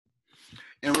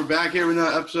And we're back here with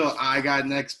another episode of I Got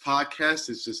Next podcast.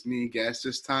 It's just me and Gas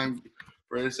this time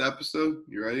for this episode.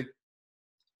 You ready?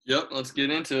 Yep, let's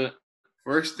get into it.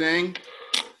 First thing,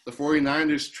 the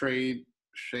 49ers trade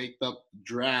shaked up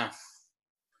draft.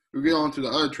 We'll get on to the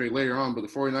other trade later on, but the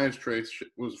 49ers trade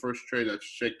was the first trade that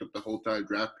shaked up the whole entire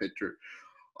draft picture.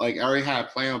 Like, I already had a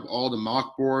plan of all the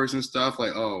mock boards and stuff.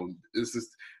 Like, oh, this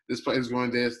play is going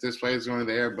this play is going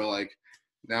there. But, like,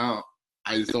 now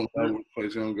I just don't know which play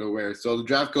is going to go where. So the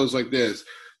draft goes like this.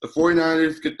 The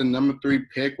 49ers get the number 3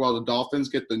 pick while the Dolphins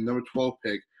get the number 12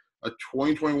 pick, a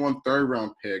 2021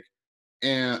 third-round pick,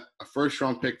 and a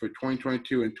first-round pick for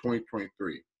 2022 and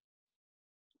 2023.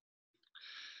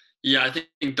 Yeah, I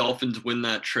think Dolphins win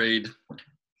that trade,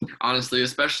 honestly,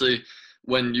 especially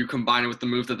when you combine it with the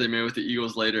move that they made with the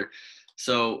Eagles later.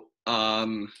 So,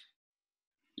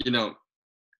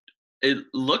 it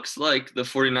looks like the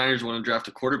 49ers want to draft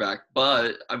a quarterback,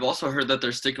 but I've also heard that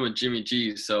they're sticking with Jimmy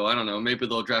G. So, I don't know, maybe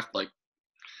they'll draft like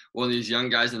one of these young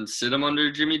guys and sit them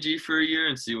under Jimmy G for a year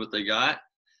and see what they got.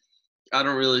 I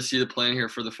don't really see the plan here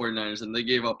for the 49ers, and they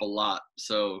gave up a lot.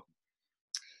 So,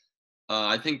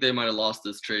 I think they might have lost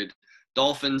this trade.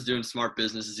 Dolphins doing smart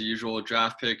business as usual,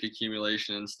 draft pick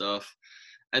accumulation and stuff.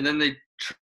 And then they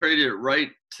traded it right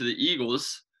to the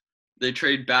Eagles. They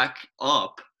trade back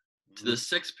up to the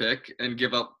 6th pick and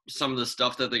give up some of the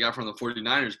stuff that they got from the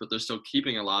 49ers, but they're still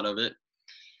keeping a lot of it.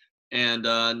 And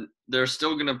they're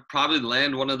still going to probably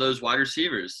land one of those wide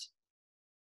receivers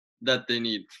that they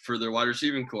need for their wide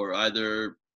receiving core,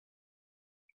 either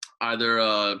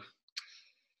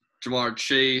Ja'Marr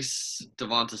Chase,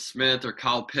 Devonta Smith, or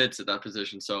Kyle Pitts at that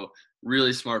position. So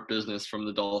really smart business from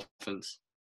the Dolphins.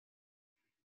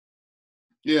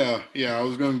 Yeah, I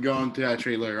was going to go into that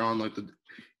trade later on. Like the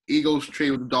Eagles trade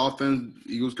with the Dolphins.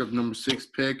 The Eagles got the number 6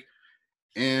 pick.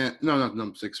 And no, not the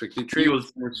number 6 pick. They traded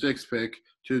with the number 6 pick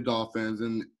to the Dolphins,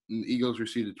 and the Eagles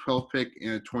received a 12th pick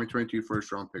and a 2022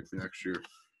 first-round pick for next year.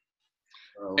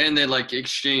 And they,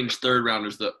 exchanged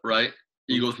third-rounders, right?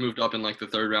 Eagles moved up in, the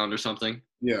 3rd round or something.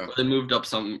 Yeah. They moved up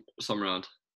some round.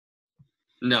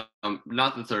 No,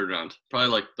 not the 3rd round.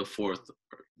 Probably, the 4th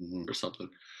or something.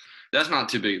 That's not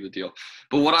too big of a deal.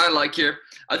 But what I like here,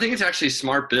 I think it's actually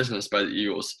smart business by the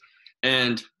Eagles.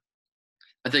 And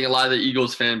I think a lot of the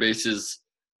Eagles fan base is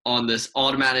on this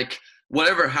automatic,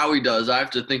 whatever Howie does, I have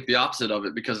to think the opposite of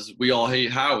it because we all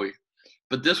hate Howie.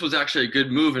 But this was actually a good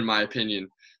move, in my opinion,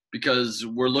 because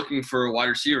we're looking for a wide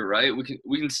receiver, right?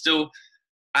 We can still,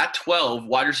 at 12,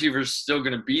 wide receivers still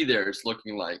going to be there, it's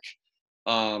looking like.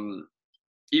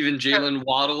 Even Jalen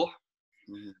Waddle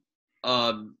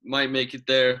might make it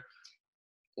there.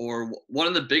 Or one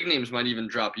of the big names might even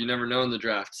drop. You never know in the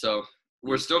draft. So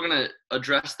we're still going to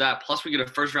address that. Plus, we get a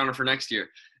first-rounder for next year.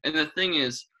 And the thing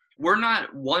is, we're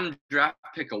not one draft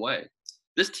pick away.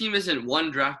 This team isn't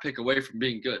one draft pick away from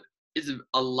being good. It's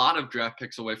a lot of draft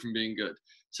picks away from being good.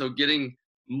 So getting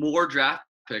more draft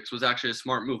picks was actually a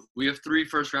smart move. We have 3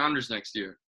 first-rounders next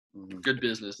year. Good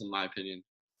business, in my opinion.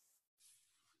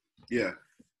 Yeah,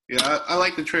 I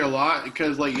like the trade a lot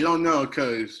because, you don't know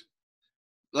because –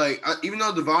 even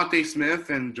though Devonta Smith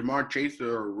and Ja'Marr Chase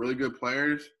are really good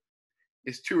players,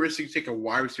 it's too risky to take a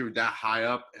wide receiver that high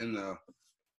up in the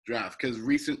draft. Because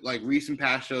recent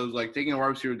past shows, taking a wide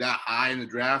receiver that high in the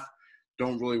draft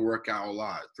don't really work out a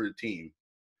lot for the team.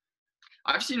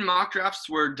 I've seen mock drafts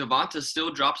where Devonta still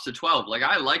drops to 12.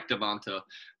 I like Devonta,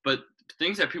 but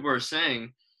things that people are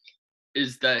saying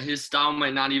is that his style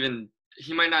might not even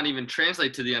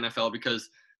translate to the NFL because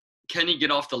can he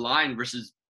get off the line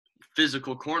versus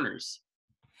physical corners?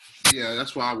 Yeah,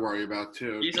 that's what I worry about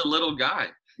too. He's a little guy.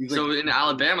 So in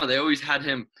Alabama, they always had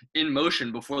him in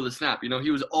motion before the snap.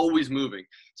 He was always moving.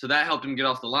 So that helped him get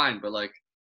off the line. But,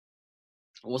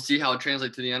 we'll see how it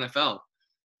translates to the NFL.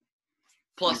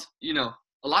 Plus,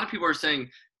 a lot of people are saying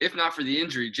if not for the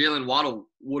injury, Jalen Waddle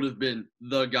would have been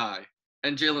the guy.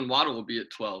 And Jalen Waddle will be at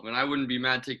 12. And I wouldn't be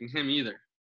mad taking him either.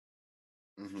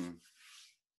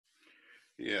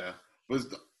 Yeah.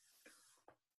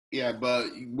 Yeah, but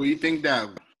we think that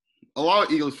a lot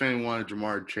of Eagles fans wanted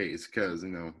Ja'Marr Chase because,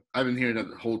 I've been hearing that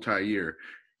the whole entire year.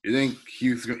 You think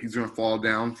he's going to fall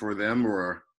down for them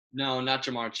or? No, not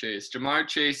Ja'Marr Chase. Ja'Marr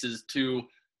Chase is too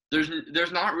 –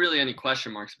 there's not really any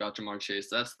question marks about Ja'Marr Chase.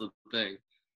 That's the thing.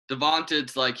 Devonta,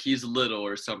 it's he's little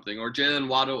or something. Or Jalen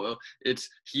Waddle,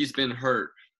 he's been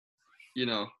hurt,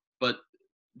 But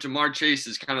Ja'Marr Chase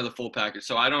is kind of the full package.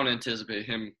 So I don't anticipate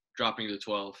him dropping to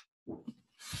 12.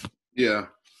 Yeah.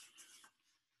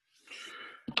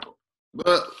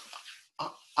 But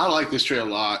I like this trade a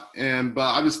lot,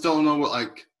 but I just don't know what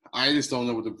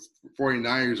the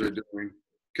 49ers are doing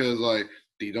because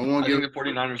They don't want I to think give.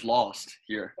 the 49ers lost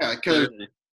here. Yeah, Clearly.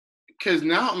 because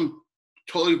now I'm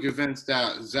totally convinced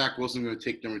that Zach Wilson's going to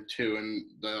take number 2, and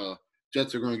the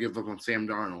Jets are going to give up on Sam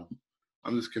Darnold.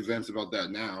 I'm just convinced about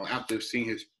that now after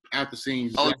seeing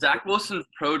Oh, Zach Wilson's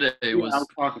pro day was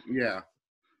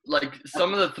like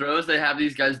some of the throws they have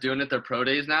these guys doing at their pro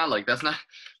days now. Like that's not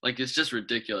like it's just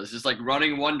ridiculous. It's like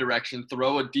running one direction,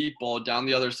 throw a deep ball down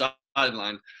the other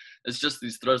sideline. It's just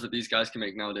these throws that these guys can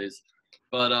make nowadays.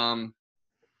 But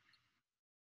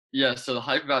yeah. So the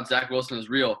hype about Zach Wilson is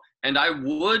real, and I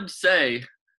would say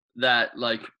that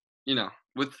like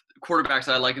with quarterbacks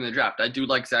I like in the draft, I do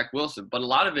like Zach Wilson, but a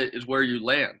lot of it is where you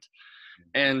land,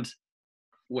 and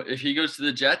if he goes to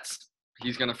the Jets,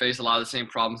 he's going to face a lot of the same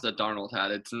problems that Darnold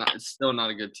had. It's still not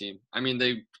a good team. I mean,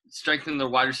 they strengthened their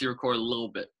wide receiver core a little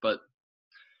bit, but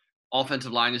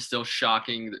offensive line is still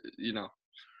shocking,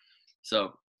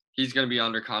 So he's going to be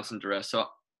under constant duress. So,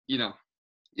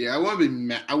 Yeah, I won't be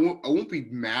mad. I won't be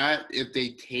mad if they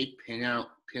take Penal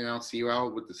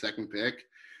Sewell with the second pick,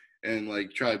 and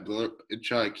like try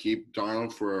to keep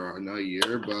Darnold for another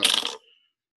year. But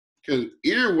because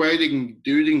either way, they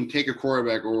can take a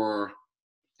quarterback or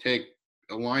take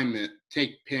alignment,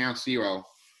 take Penal Sewell.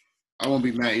 I won't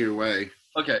be mad either way.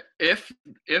 Okay, if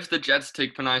the Jets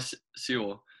take Penei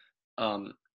Sewell,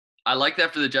 I like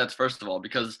that for the Jets first of all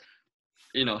because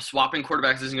swapping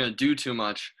quarterbacks isn't going to do too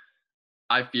much.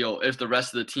 I feel if the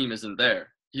rest of the team isn't there,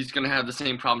 he's going to have the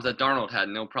same problems that Darnold had,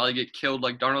 and he'll probably get killed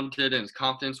like Darnold did, and his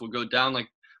confidence will go down like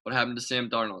what happened to Sam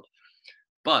Darnold.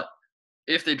 But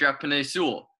if they draft Penei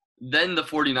Sewell, then the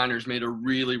 49ers made a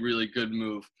really, really good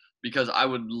move because I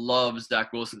would love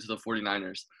Zach Wilson to the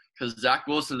 49ers because Zach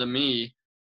Wilson to me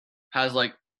has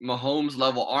like Mahomes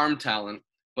level arm talent,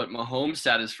 but Mahomes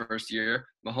sat his first year.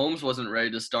 Mahomes wasn't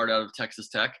ready to start out of Texas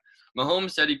Tech.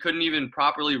 Mahomes said he couldn't even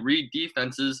properly read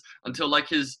defenses until like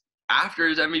after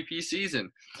his MVP season.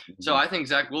 So I think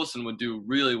Zach Wilson would do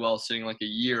really well sitting like a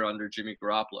year under Jimmy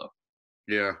Garoppolo.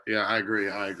 Yeah, I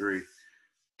agree.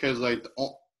 Because the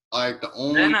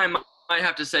only then I might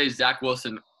have to say Zach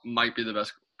Wilson might be the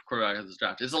best quarterback of this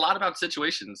draft. It's a lot about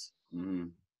situations. Mm-hmm.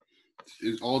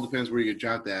 It all depends where you get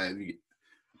drafted at.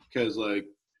 Because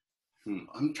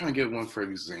I'm trying to get one for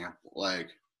example. Like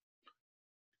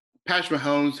Patrick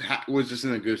Mahomes was just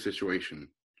in a good situation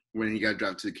when he got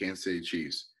drafted to the Kansas City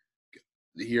Chiefs.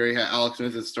 He already had Alex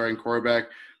Smith as starting quarterback.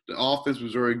 The offense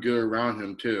was already good around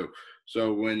him too.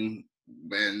 So when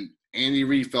Andy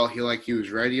Reid felt he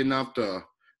was ready enough to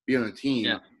be on the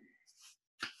team,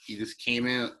 he just came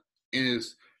in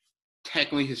his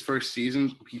technically his first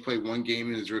season. He played one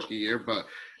game in his rookie year, but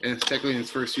it's technically in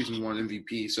his first season won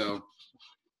MVP. So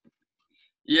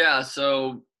yeah,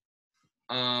 so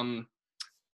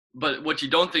but what you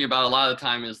don't think about a lot of the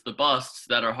time is the busts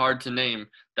that are hard to name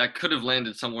that could have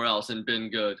landed somewhere else and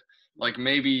been good. Like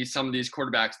maybe some of these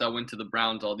quarterbacks that went to the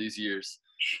Browns all these years.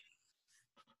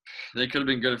 They could have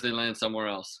been good if they landed somewhere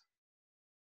else.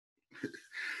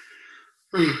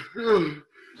 Yeah.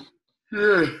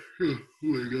 Oh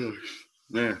my gosh.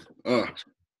 Man.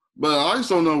 But I just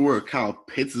don't know where Kyle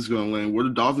Pitts is going to land. Would the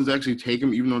Dolphins actually take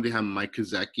him even though they have Mike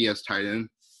Gesicki as tight end?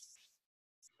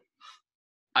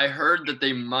 I heard that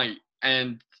they might.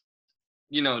 And,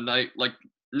 like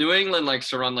New England likes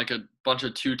to run like a bunch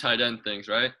of 2 tight end things,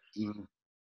 right? Mm-hmm.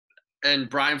 And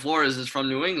Brian Flores is from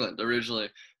New England originally.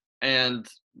 And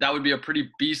that would be a pretty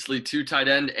beastly 2 tight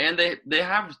end. And they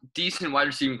have decent wide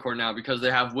receiving core now because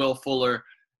they have Will Fuller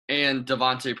and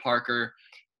Devontae Parker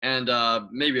and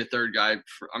maybe a third guy.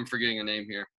 I'm forgetting a name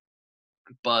here.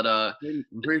 But I'm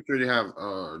pretty sure they have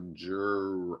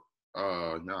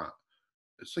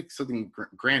it's like something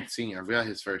Grant Senior. I forgot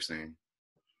his first name.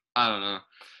 I don't know.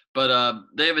 But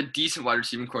they have a decent wide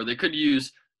receiving core. They could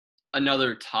use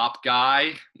another top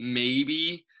guy,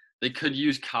 maybe. They could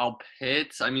use Kyle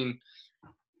Pitts. I mean,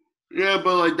 yeah,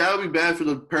 but that would be bad for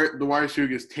the wide receiver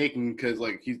gets taken because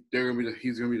he's gonna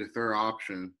be the third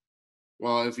option.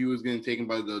 Well, if he was getting taken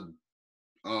by the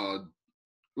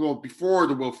before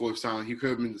the Will Fuller sign, he could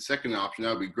have been the second option.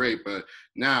 That would be great. But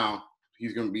now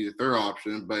he's gonna be the third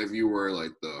option. But if you were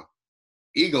like the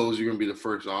Eagles, you're gonna be the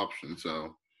first option.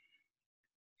 So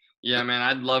yeah, man,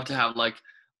 I'd love to have like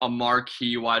a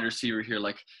marquee wide receiver here.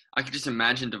 Like I could just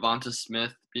imagine Devonta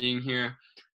Smith being here,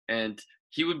 and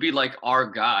he would be like our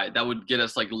guy that would get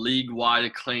us like league-wide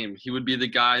acclaim. He would be the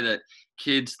guy that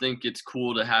kids think it's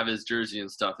cool to have his jersey and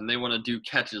stuff, and they want to do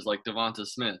catches like Devonta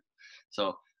Smith.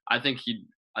 So I think he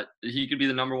could be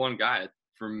the number 1 guy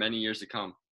for many years to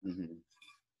come. Mm-hmm.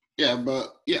 Yeah,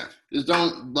 but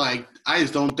I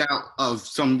just don't doubt of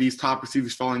some of these top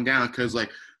receivers falling down because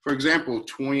for example,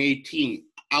 2018,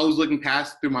 I was looking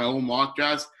past through my own mock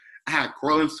drafts. I had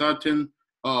Cortland Sutton,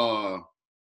 Calvin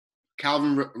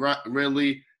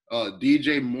Ridley,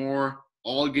 DJ Moore,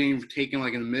 all getting taken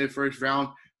like in the mid first round.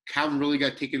 Calvin Ridley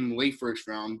got taken in the late first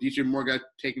round. DJ Moore got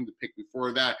taken the pick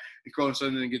before that, and Cortland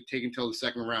Sutton didn't get taken until the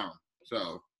second round.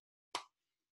 So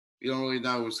you don't really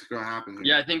know what's going to happen here.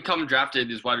 Yeah, I think come draft day,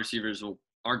 these wide receivers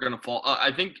aren't going to fall.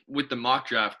 I think with the mock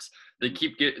drafts, they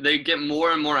get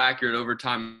more and more accurate over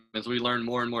time as we learn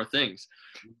more and more things.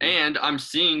 And I'm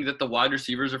seeing that the wide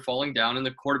receivers are falling down, and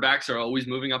the quarterbacks are always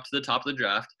moving up to the top of the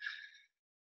draft.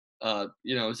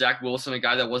 Zach Wilson, a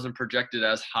guy that wasn't projected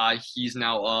as high, he's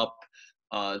now up.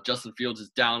 Justin Fields is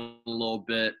down a little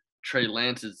bit. Trey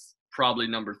Lance is probably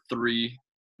number 3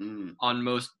 on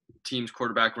most teams'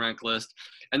 quarterback rank list.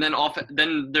 And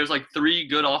then there's like 3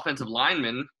 good offensive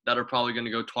linemen that are probably going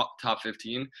to go top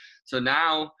 15. So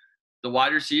now the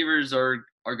wide receivers are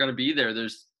going to be there.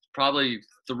 There's probably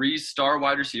 3 star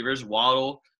wide receivers: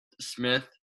 Waddle, Smith,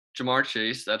 Jamar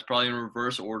Chase. That's probably in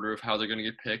reverse order of how they're going to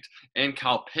get picked. And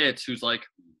Kyle Pitts, who's like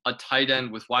a tight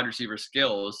end with wide receiver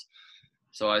skills.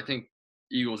 So I think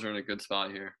Eagles are in a good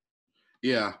spot here.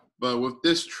 Yeah, but with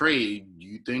this trade, do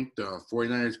you think the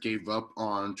 49ers gave up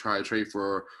on trying to trade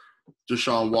for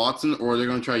Deshaun Watson, or they're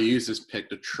going to try to use this pick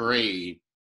to trade?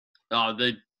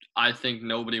 I think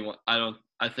nobody –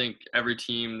 I think every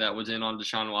team that was in on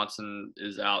Deshaun Watson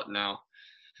is out now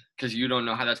because you don't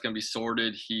know how that's going to be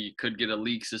sorted. He could get a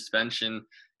league suspension,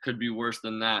 could be worse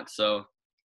than that. So,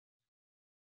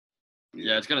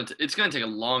 yeah, it's gonna take a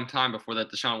long time before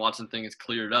that Deshaun Watson thing is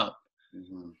cleared up.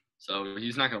 Mm-hmm. So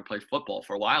he's not going to play football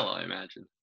for a while, I imagine.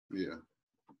 Yeah.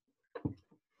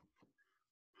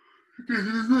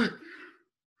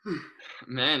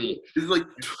 Manny.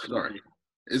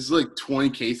 It's like 20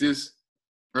 cases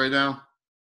right now.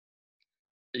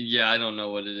 Yeah, I don't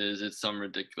know what it is. It's some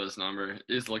ridiculous number.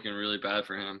 It's looking really bad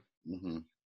for him. Mm-hmm.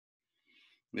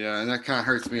 Yeah, and that kind of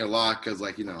hurts me a lot because,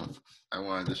 I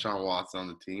wanted Deshaun Watson on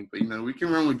the team. But, we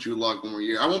can run with Drew Lock one more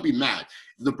year. I won't be mad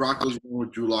if the Broncos run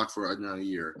with Drew Lock for another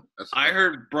year. I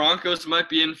heard Broncos might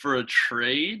be in for a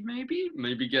trade,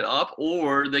 maybe get up,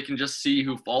 or they can just see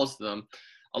who falls to them.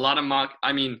 A lot of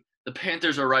the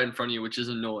Panthers are right in front of you, which is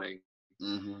annoying.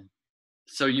 Mm-hmm.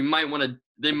 So they might want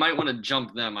to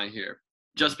jump them, I hear,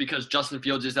 just because Justin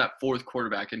Fields is that 4th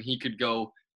quarterback and he could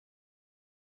go,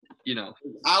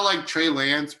 I like Trey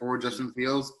Lance or Justin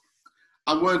Fields.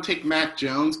 I'm going to take Mac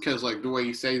Jones because, the way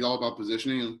you say it's all about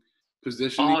positioning.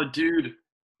 Oh, dude,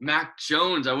 Mac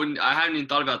Jones. I hadn't even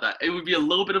thought about that. It would be a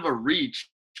little bit of a reach,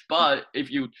 but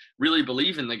if you really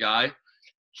believe in the guy,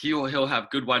 he'll have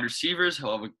good wide receivers.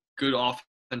 He'll have a good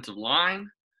offensive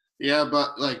line. Yeah,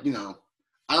 but I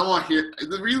don't want to hear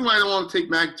the reason why I don't want to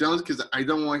take Mac Jones because I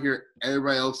don't want to hear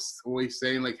everybody else always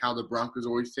saying how the Broncos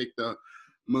always take the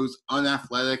most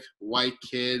unathletic white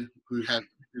kid who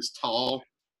is tall.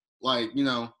 You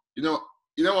know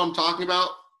what I'm talking about?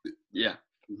 Yeah.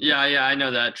 Yeah, I know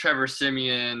that. Trevor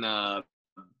Siemian,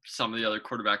 some of the other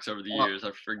quarterbacks over the years, I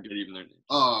forget even their names.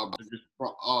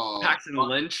 Paxton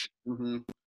Lynch. Mm-hmm.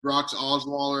 Brock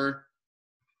Osweiler.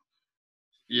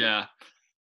 Yeah.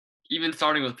 Even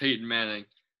starting with Peyton Manning.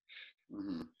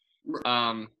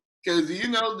 Mm-hmm. Because you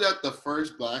know that the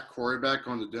first black quarterback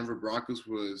on the Denver Broncos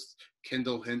was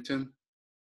Kendall Hinton?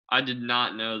 I did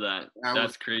not know that.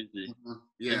 That's crazy. Mm-hmm.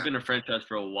 Yeah. They've been a franchise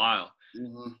for a while.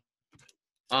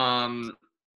 Mm-hmm.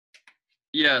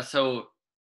 Yeah, so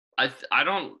I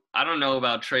don't know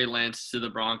about Trey Lance to the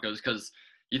Broncos because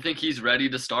you think he's ready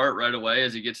to start right away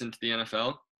as he gets into the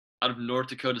NFL out of North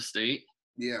Dakota State?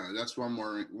 Yeah, that's what I'm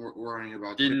worrying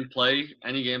about. Didn't play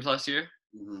any games last year?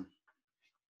 Mm-hmm.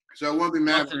 So I won't be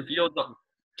mad.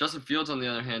 Justin Fields, on the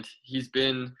other hand, he's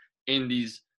been in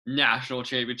these national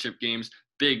championship games,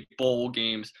 big bowl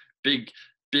games, big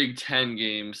Big Ten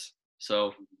games.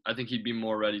 So I think he'd be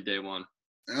more ready day one.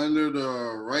 Under the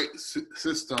right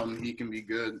system, he can be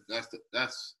good. That's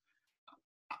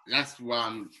what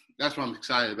I'm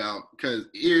excited about because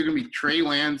either gonna be Trey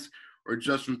Lance or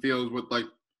Justin Fields with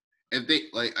if they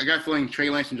I got a feeling Trey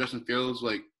Lance and Justin Fields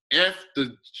if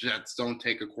the Jets don't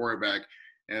take a quarterback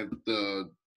and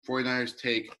the 49ers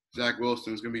take Zach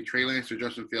Wilson, it's gonna be Trey Lance or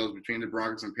Justin Fields between the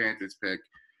Broncos and Panthers pick.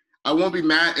 I won't be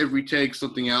mad if we take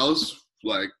something else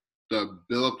to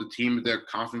build up the team if they're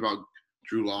confident about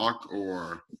Drew Lock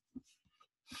or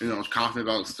confident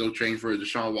about still training for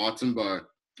Deshaun Watson, but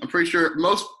I'm pretty sure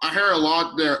I heard a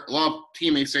lot of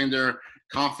teammates saying they're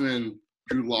confident in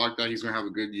Drew Lock that he's gonna have a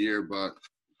good year, but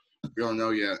we don't know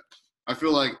yet. I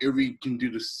feel like if we can do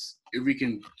this, if we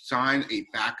can sign a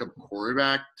backup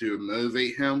quarterback to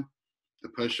motivate him, to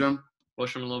push him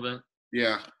a little bit.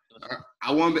 Yeah,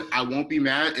 I won't be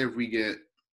mad if we get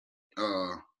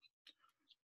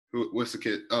What's the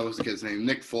kid? Oh, what's the kid's name?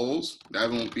 Nick Foles. That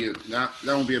won't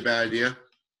be a bad idea.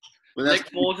 But that's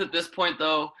Nick Foles at this point,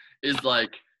 though, is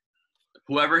like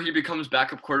whoever he becomes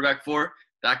backup quarterback for,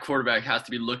 that quarterback has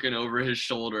to be looking over his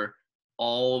shoulder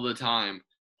all the time.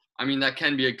 I mean, that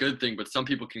can be a good thing, but some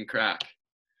people can crack.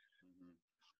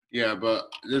 yeah.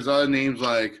 But there's other names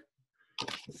like.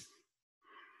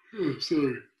 Oh,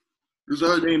 sorry. There's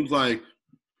other names like.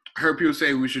 I heard people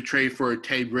say we should trade for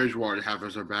Teddy Bridgewater to have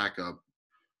as our backup,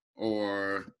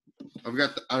 or I've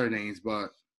got the other names, but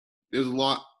there's a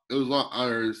lot. There was a lot of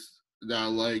others that I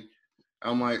like.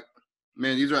 I'm like,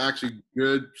 man, these are actually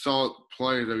good, solid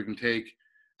players that we can take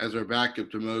as our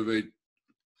backup to motivate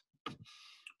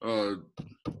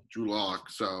Drew Lock.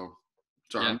 So,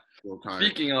 sorry, Yeah. I'm a little tired.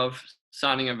 Speaking of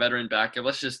signing a veteran backup,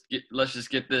 let's just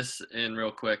get this in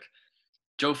real quick.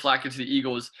 Joe Flacco to the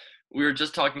Eagles. We were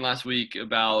just talking last week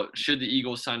about should the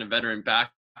Eagles sign a veteran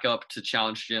backup to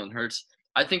challenge Jalen Hurts.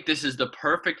 I think this is the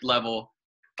perfect level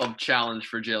of challenge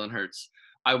for Jalen Hurts.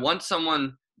 I want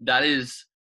someone that is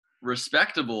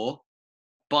respectable,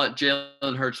 but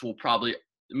Jalen Hurts will probably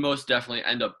most definitely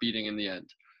end up beating in the end.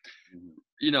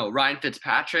 You know, Ryan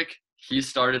Fitzpatrick, he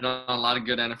started on a lot of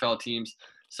good NFL teams.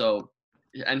 So,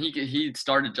 and he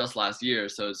started just last year.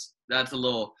 So that's a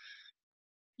little,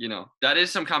 you know, that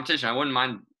is some competition. I wouldn't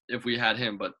mind if we had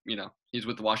him, but, you know, he's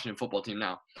with the Washington football team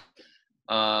now.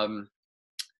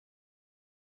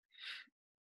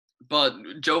 But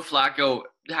Joe Flacco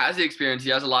has the experience. He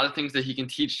has a lot of things that he can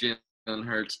teach Jalen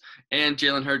Hurts, and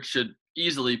Jalen Hurts should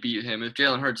easily beat him. If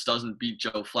Jalen Hurts doesn't beat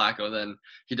Joe Flacco, then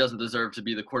he doesn't deserve to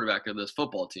be the quarterback of this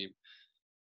football team.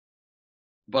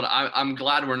 But I'm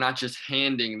glad we're not just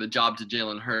handing the job to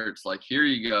Jalen Hurts. Like, here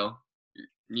you go.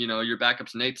 You know, your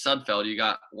backup's Nate Sudfeld. You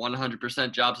got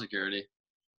 100% job security.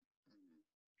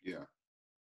 Yeah.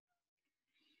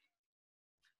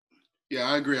 Yeah,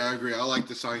 I agree. I like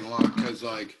the signing a lot because,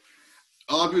 like,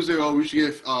 a lot of people say, "Oh, we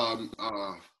should get oh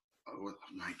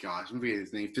my gosh, I'm forgetting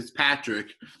his name,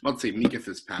 Fitzpatrick." I'm about to say Mika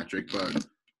Fitzpatrick, but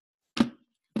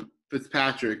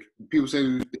Fitzpatrick. People say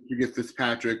we should get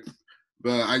Fitzpatrick,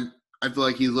 but I feel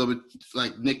like he's a little bit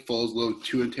like Nick Foles, a little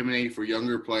too intimidating for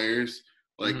younger players.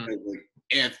 Like, like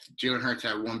if Jalen Hurts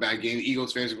had one bad game,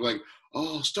 Eagles fans would be like,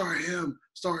 "Oh, start him."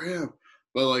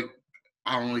 But like,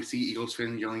 I don't really see Eagles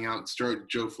fans yelling out, "Start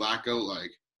Joe Flacco."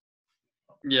 Like,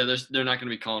 yeah, they're not going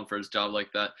to be calling for his job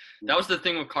like that. That was the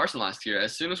thing with Carson last year.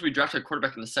 As soon as we drafted a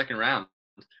quarterback in the second round,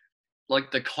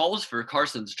 like the calls for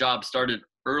Carson's job started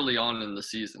early on in the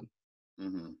season.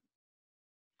 mm-hmm.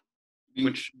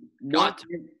 Which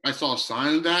I saw a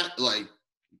sign of that, like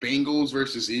Bengals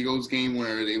versus Eagles game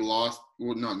where they lost.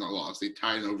 Well, not lost. They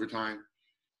tied in overtime.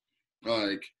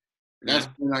 Like that's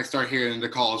when I start hearing the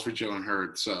calls for Jalen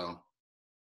Hurts. So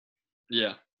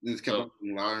yeah, it's kept on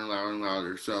louder and louder and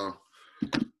louder. So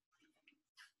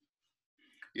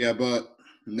yeah, but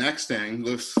next thing,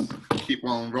 let's keep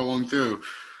on rolling through.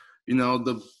 You know,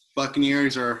 the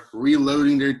Buccaneers are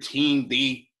reloading their team.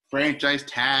 They franchise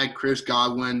tag Chris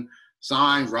Godwin.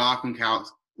 Sign Rob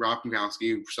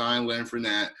Gronkowski, sign Leonard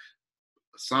Fournette,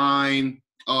 sign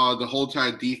the whole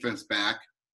entire defense back.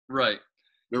 Right.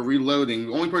 They're reloading.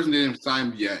 The only person they didn't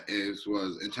sign yet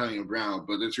was Antonio Brown,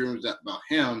 but there's rumors that about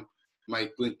him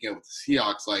might link up with the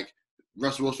Seahawks. Like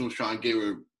Russell Wilson was trying to get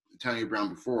with Antonio Brown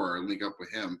before, link up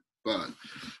with him. But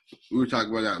we will talk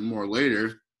about that more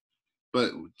later.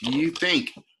 But do you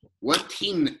think what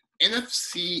team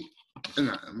NFC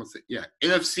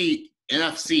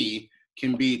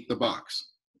can beat the Bucs?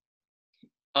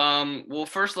 Well,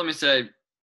 first let me say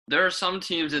there are some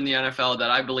teams in the NFL that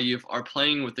I believe are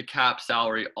playing with the cap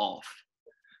salary off,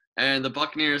 and the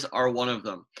Buccaneers are one of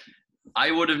them. I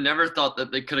would have never thought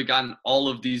that they could have gotten all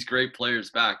of these great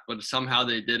players back, but somehow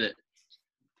they did it.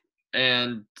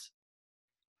 And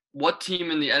what team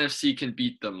in the NFC can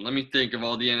beat them? Let me think of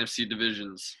all the NFC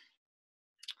divisions.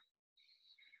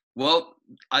 Well,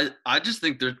 I just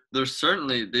think they've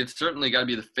certainly got to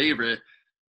be the favorite.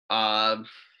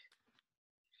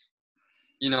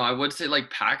 You know, I would say like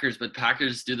Packers, but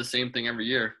Packers do the same thing every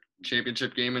year.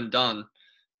 Championship game and done.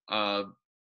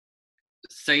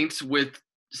 Saints with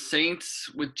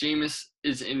Jameis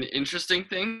is an interesting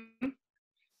thing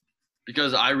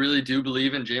because I really do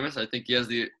believe in Jameis. I think he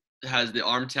has the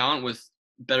arm talent with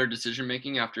better decision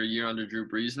making after a year under Drew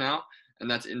Brees now,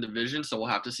 and that's in division. So we'll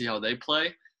have to see how they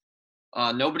play.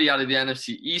 Nobody out of the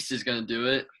NFC East is going to do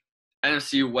it.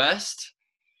 NFC West,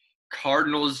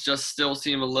 Cardinals just still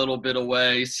seem a little bit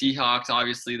away. Seahawks,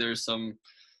 obviously, there's some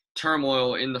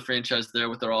turmoil in the franchise there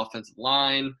with their offensive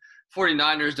line.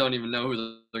 49ers don't even know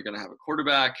who they're going to have a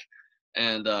quarterback.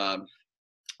 And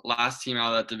last team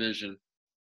out of that division.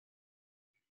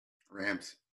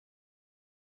 Rams.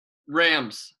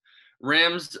 Rams.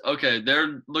 Okay,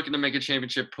 they're looking to make a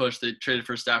championship push. They traded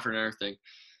for Stafford and everything.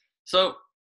 So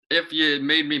if you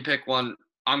made me pick one,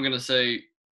 I'm going to say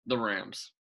the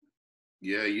Rams.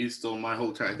 Yeah, you stole my whole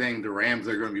entire thing. The Rams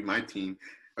are going to be my team.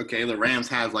 Okay, the Rams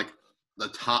has like the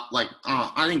top, like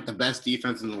I think the best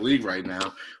defense in the league right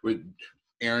now with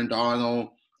Aaron Donald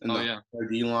and Oh, the yeah.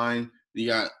 D line. You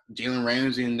got Jalen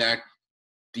Ramsey in that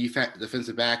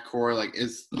defensive back core, like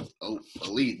is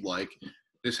elite. Like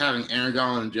just having Aaron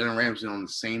Donald and Jalen Ramsey on the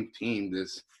same team,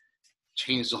 this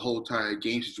changed the whole entire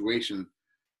game situation.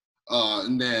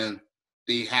 And then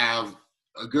they have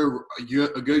a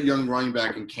good young running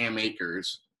back in Cam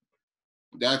Akers.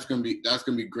 That's gonna be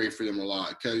great for them a lot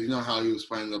because you know how he was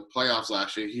playing the playoffs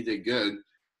last year. He did good.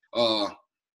 And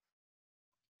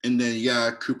then you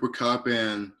got Cooper Kupp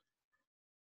and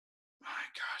my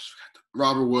gosh,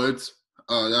 Robert Woods.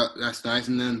 That's nice.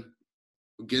 And then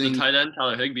The tight end,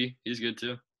 Tyler Higbee, he's good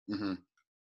too. Mm-hmm.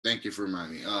 Thank you for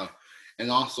reminding me.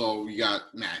 And also we got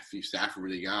Matthew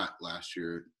Stafford, they got last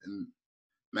year, and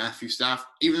Matthew Stafford,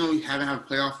 even though he haven't had a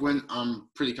playoff win, I'm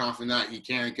pretty confident that he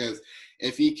can because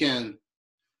if he can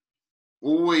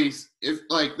if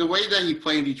like the way that he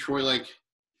played in Detroit, like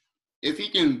if he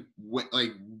can win,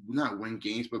 like not win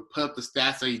games, but put up the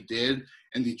stats that he did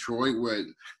in Detroit, with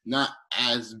not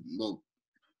as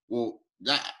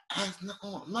that has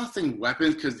I'm not saying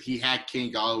weapons because he had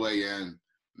King Galloway and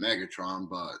Megatron,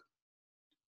 but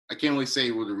I can't really say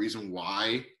the reason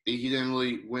why he didn't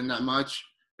really win that much.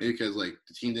 Maybe because like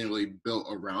the team didn't really build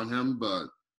around him,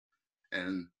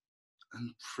 and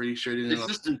I'm pretty sure they didn't. It's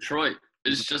just Detroit.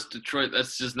 It's just Detroit.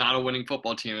 That's just not a winning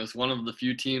football team. It's one of the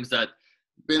few teams that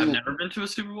have never been to a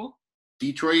Super Bowl.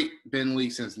 Detroit been in the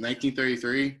league since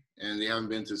 1933, and they haven't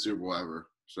been to the Super Bowl ever.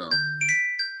 So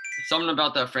something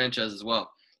about that franchise as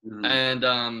well. Mm-hmm.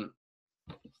 And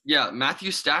yeah, Matthew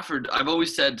Stafford. I've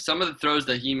always said some of the throws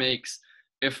that he makes,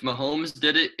 if Mahomes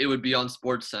did it, it would be on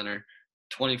SportsCenter,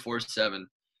 24/7.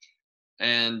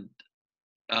 And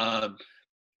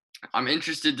I'm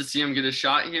interested to see him get a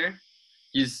shot here.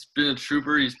 He's been a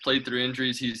trooper. He's played through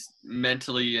injuries. He's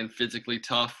mentally and physically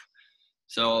tough.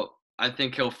 So I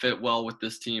think he'll fit well with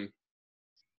this team.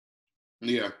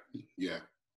 Yeah.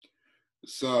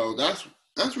 So that's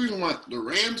the reason why the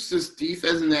Rams' this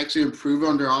defense didn't actually improve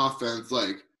on their offense,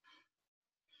 like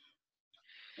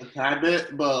a tad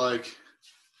bit, but like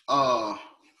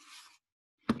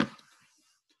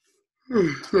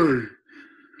sorry.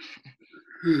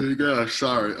 Gosh,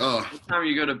 sorry. What time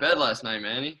you go to bed last night,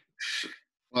 Manny?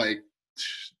 Like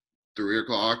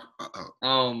 3:00.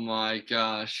 Oh my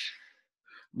gosh.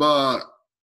 But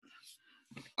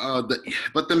one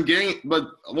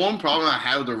problem I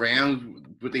have with the Rams,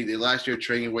 what they did last year,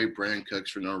 trading away Brandon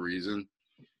Cooks for no reason.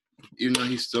 Even though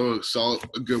he's still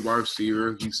a good wide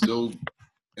receiver, he's still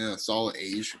in a solid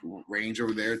age range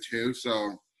over there too.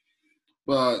 So,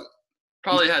 but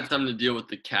probably had something to deal with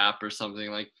the cap or something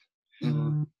like.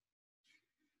 Mm-hmm.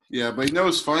 Yeah, but you know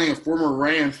it's funny. A former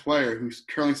Rams player who's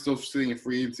currently still sitting in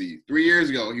free agency. 3 years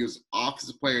ago, he was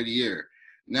Offensive Player of the Year.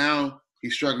 Now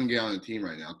he's struggling to get on the team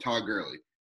right now. Todd Gurley.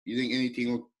 You think any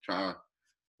team will try to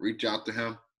reach out to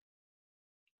him?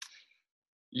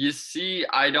 You see,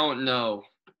 I don't know.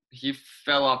 He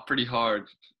fell off pretty hard.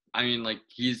 I mean, like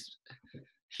he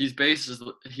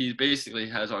basically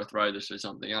has arthritis or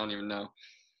something. I don't even know.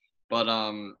 But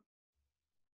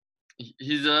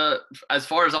he's as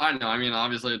far as I know, I mean,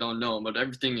 obviously I don't know him, but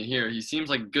everything you hear, he seems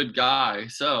like a good guy.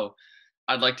 So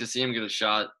I'd like to see him get a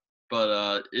shot.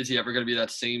 But is he ever going to be that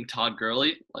same Todd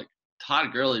Gurley? Like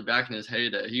Todd Gurley back in his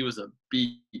heyday, he was a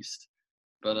beast.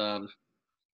 But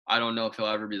I don't know if he'll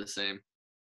ever be the same.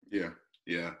 Yeah.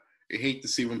 I hate to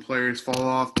see when players fall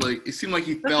off. Like it seemed like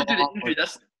he fell off.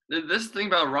 That's this thing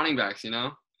about running backs, you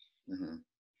know. Mm-hmm.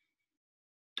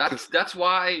 That's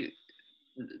why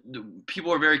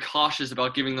people are very cautious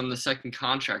about giving them the second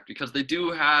contract because they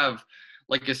do have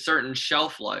like a certain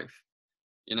shelf life,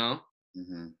 you know.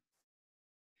 Mm-hmm.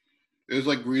 There's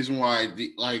like reason why,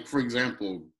 like for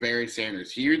example, Barry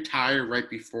Sanders, he retired right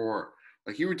before,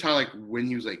 like he retired like when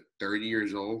he was like 30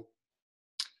 years old.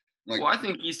 Like, well, I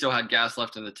think he still had gas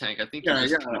left in the tank. I think. Yeah.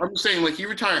 I'm saying like he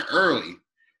retired early.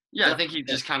 Yeah, I think he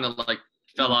just kind of like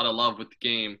fell out of love with the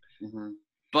game. Mm-hmm.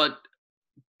 But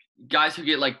guys who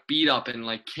get like beat up and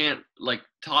like can't, like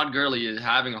Todd Gurley is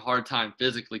having a hard time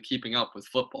physically keeping up with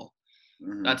football.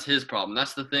 Mm-hmm. That's his problem.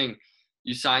 That's the thing.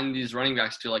 You sign these running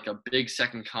backs to like a big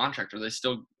second contract. Are they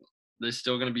still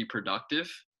going to be productive?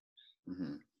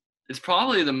 Mm-hmm. It's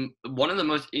probably one of the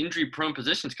most injury prone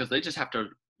positions because they just have to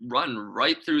run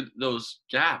right through those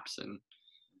gaps and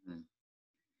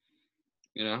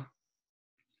you know,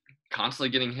 constantly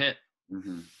getting hit.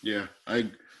 Yeah, I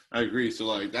agree. So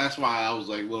like that's why I was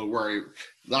like a little worried.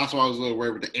 That's why I was a little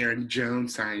worried with the Aaron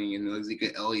Jones signing and the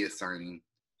Ezekiel Elliott signing.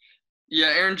 Yeah,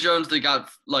 Aaron Jones, they got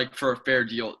like for a fair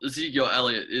deal. Ezekiel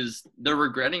Elliott they're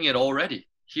regretting it already.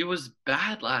 He was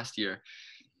bad last year.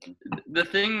 The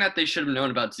thing that they should have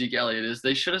known about Zeke Elliott is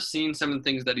they should have seen some of the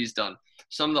things that he's done,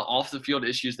 some of the off the field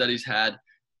issues that he's had,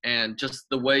 and just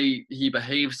the way he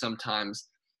behaves sometimes,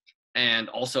 and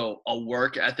also a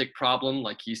work ethic problem.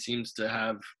 Like he seems to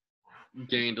have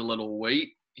gained a little weight.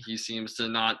 He seems to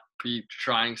not be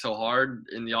trying so hard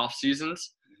in the off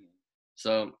seasons.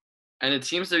 So, and it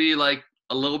seems to be like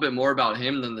a little bit more about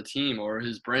him than the team, or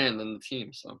his brand than the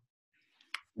team. So,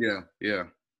 Yeah.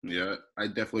 I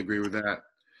definitely agree with that.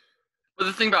 but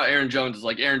the thing about Aaron Jones is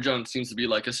like Aaron Jones seems to be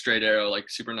like a straight arrow, like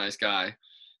super nice guy.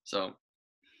 So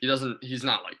he's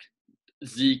not like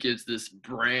Zeke is this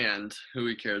brand who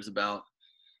he cares about.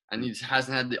 And he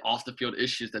hasn't had the off the field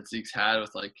issues that Zeke's had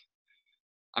with like,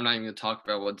 I'm not even going to talk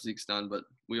about what Zeke's done, but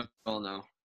we all know.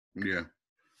 Yeah,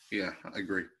 I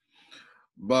agree.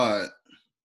 But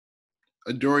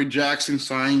Adoree Jackson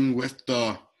signed with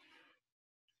the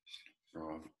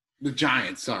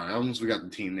Giants. Sorry, I almost forgot the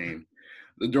team name.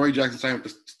 Adoree Jackson signed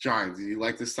with the Giants. Do you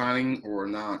like this signing or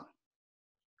not?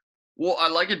 Well, I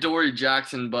like Adoree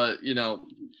Jackson, but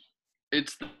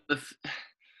it's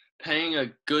paying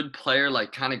a good player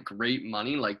like kind of great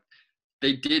money. Like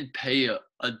they did pay a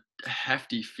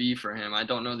hefty fee for him. I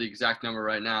don't know the exact number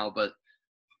right now, but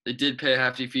they did pay a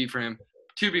hefty fee for him.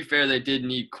 To be fair, they did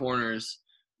need corners.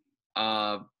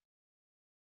 But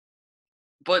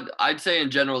I'd say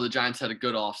in general, the Giants had a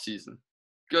good offseason.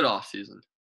 Good offseason.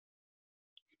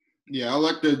 Yeah, I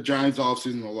like the Giants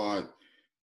offseason a lot.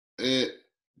 It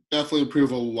definitely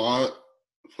improved a lot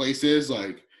of places.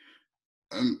 Like,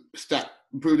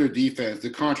 improved their defense.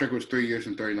 The contract was 3 years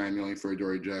and $39 million for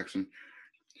Adoree Jackson.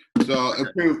 So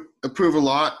improve a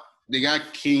lot. They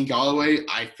got King Galloway.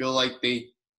 I feel like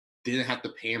they didn't have to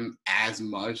pay him as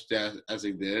much as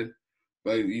they did,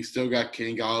 but you still got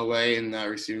Kenny Galloway, and that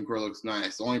receiving core looks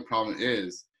nice. The only problem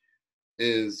is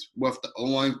with the O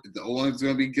line. The O line's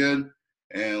gonna be good,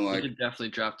 and They could definitely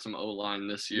draft some O line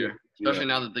this year, yeah. especially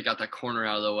now that they got that corner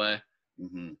out of the way.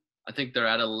 Mm-hmm. I think they're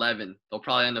at 11. They'll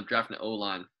probably end up drafting O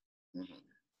line. Mm-hmm.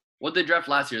 What they draft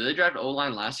last year? They drafted O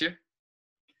line last year.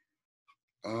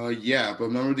 Yeah, but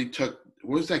remember they took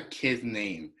what was that kid's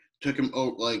name? Took him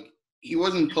like he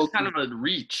wasn't supposed kind of a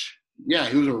reach. Yeah,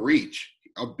 he was a reach,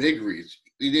 a big reach.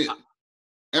 He did.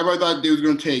 Everybody thought they was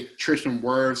gonna take Tristan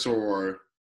Wirfs or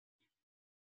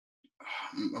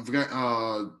I forgot.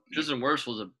 Tristan Wirfs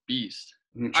was a beast.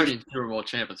 Super Bowl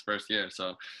champ his first year,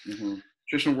 so. Mm-hmm.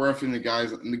 Tristan Wirfs and the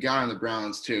guy on the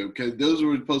Browns too, because those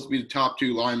were supposed to be the top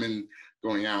two linemen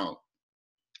going out.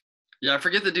 Yeah, I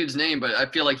forget the dude's name, but I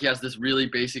feel like he has this really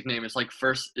basic name. It's like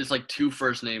two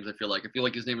first names. I feel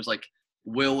like his name is like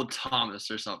Will Thomas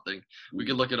or something. We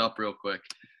can look it up real quick.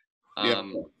 Yeah,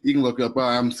 you can look it up.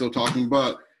 I'm still talking,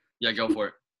 but yeah, go for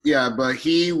it. Yeah, but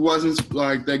he wasn't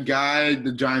like the guy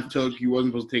the Giants took. He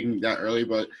wasn't supposed to take him that early,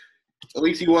 but at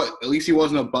least he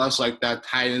wasn't a bust like that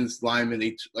Titans lineman.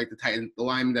 The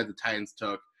lineman that the Titans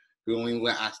took, who only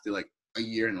lasted like a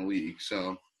year in the league.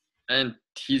 So, and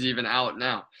he's even out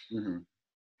now. Mm-hmm.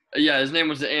 Yeah, his name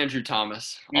was Andrew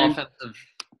Thomas, offensive.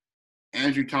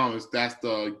 Andrew Thomas, that's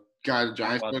the guy the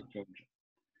Giants took.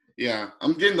 Yeah,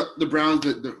 I'm getting the Browns,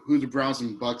 who the Browns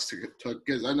and Bucks took,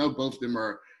 because I know both of them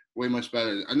are way much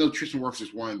better. I know Tristan Wirfs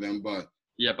is one of them, but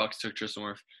yeah, Bucks took Tristan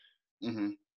Wirfs. Mm-hmm.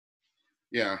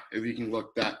 Yeah, if you can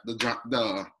look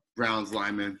the Browns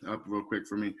lineman up real quick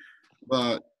for me,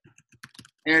 but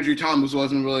Andrew Thomas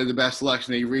wasn't really the best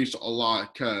selection. He reached a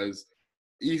lot because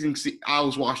you can see. I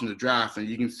was watching the draft, and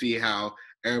you can see how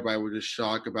everybody was just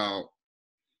shocked about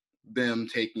them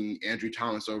taking Andrew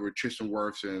Thomas over Tristan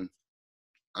Wirfs and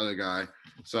other guy.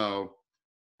 So,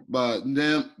 but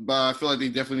I feel like they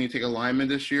definitely need to take a lineman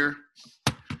this year.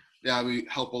 That would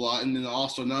help a lot. And then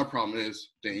also another problem is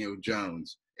Daniel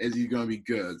Jones. Is he going to be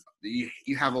good?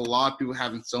 You have a lot of people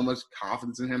having so much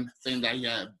confidence in him, saying that he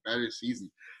had a better season.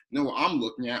 You know what I'm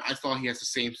looking at? I thought he has the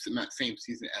same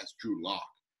season as Drew Lock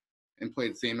and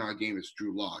played the same amount of game as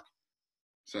Drew Lock.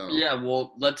 So yeah,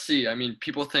 well, let's see. I mean,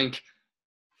 people think,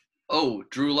 oh,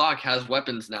 Drew Lock has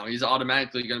weapons now. He's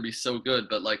automatically going to be so good.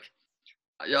 But like,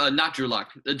 not Drew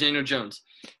Lock, Daniel Jones,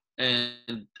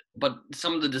 but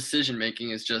some of the decision making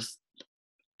is just,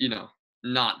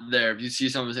 not there. If you see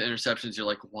some of his interceptions, you're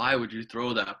like, why would you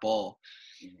throw that ball?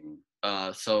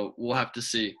 Mm-hmm. So we'll have to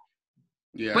see.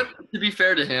 Yeah. But to be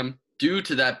fair to him, due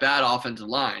to that bad offensive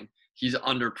line, he's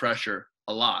under pressure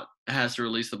a lot. Has to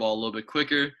release the ball a little bit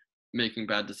quicker, making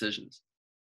bad decisions.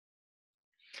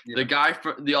 Yeah. The guy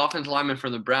for the offensive lineman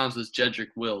from the Browns was Jedrick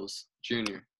Wills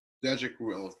Jr. Jedrick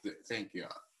Wills, thank you.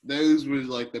 Those were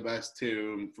like the best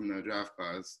two from the draft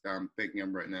class that I'm thinking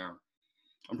of right now.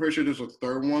 I'm pretty sure there's a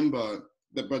third one, but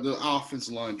the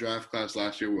offensive line draft class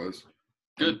last year was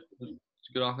good. It's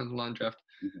a good offensive line draft.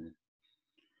 Mm-hmm.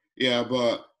 Yeah,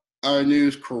 but our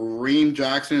news: Kareem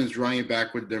Jackson is running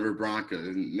back with Denver Broncos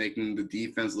and making the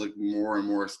defense look more and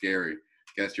more scary.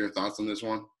 Guess your thoughts on this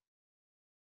one?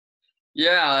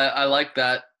 Yeah, I like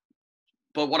that.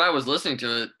 But what I was listening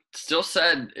to, it still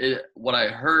said what I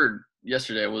heard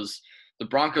yesterday was the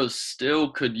Broncos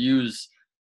still could use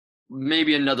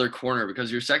maybe another corner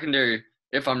because your secondary,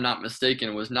 if I'm not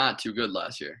mistaken, was not too good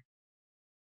last year.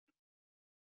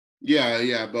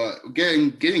 Yeah, but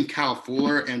getting Kyle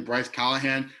Fuller and Bryce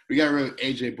Callahan, we got rid of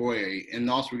AJ Boye, and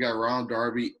also we got Ronald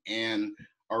Darby and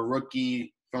our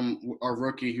rookie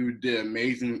who did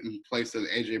amazing in place of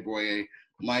AJ Boye,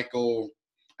 Michael.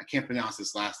 I can't pronounce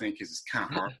his last name because it's kind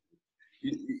of hard.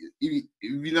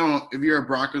 If you're a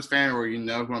Broncos fan or you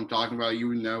know who I'm talking about,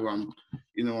 you know what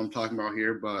I'm talking about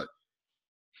here. But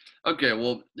okay,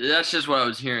 well that's just what I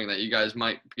was hearing, that you guys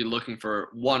might be looking for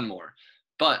one more.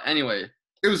 But anyway,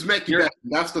 it was Mickey Beck.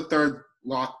 That's the third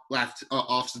left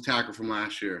offensive tackle from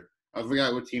last year. I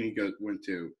forgot what team he went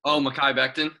to. Oh, Mekhi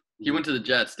Becton. He went to the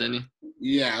Jets, didn't he?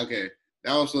 Yeah. Okay,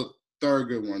 that was the third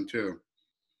good one too.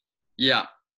 Yeah.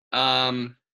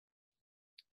 For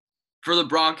the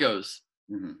Broncos,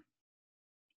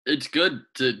 it's good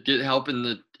to get help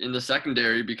in the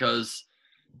secondary because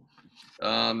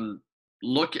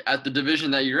look at the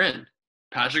division that you're in.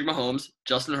 Patrick Mahomes,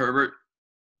 Justin Herbert,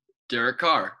 Derek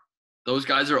Carr. Those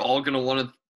guys are all going to want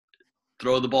to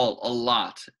throw the ball a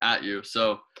lot at you.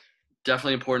 So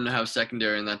definitely important to have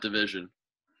secondary in that division.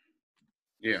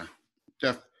 Yeah,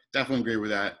 definitely agree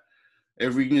with that.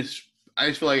 If we can I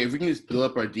just feel like if we can just build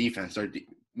up our defense,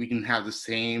 we can have the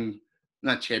same,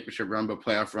 not championship run, but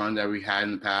playoff run that we had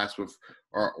in the past with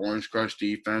our Orange Crush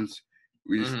defense.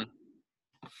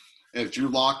 If Drew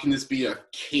Lock can just be a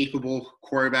capable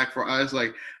quarterback for us,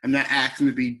 like I'm not asking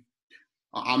to be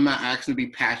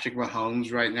Patrick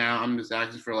Mahomes right now. I'm just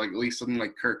asking for like at least something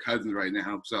like Kirk Cousins right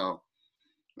now. So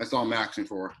that's all I'm asking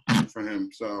for him.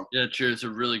 So yeah, true. It's a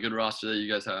really good roster that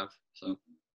you guys have. So,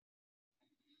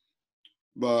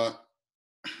 but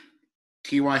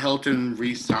T.Y. Hilton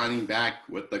re-signing back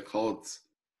with the Colts.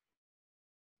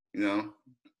 You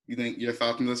think your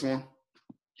thoughts on this one?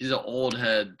 He's an old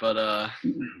head, but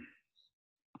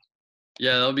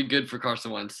yeah, that'll be good for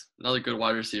Carson Wentz. Another good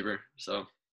wide receiver. So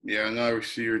yeah, another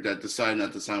receiver that decided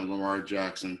not to sign with Lamar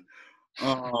Jackson.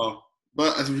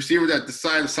 But as a receiver that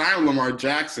decided to sign with Lamar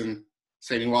Jackson,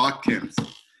 Sammy Watkins.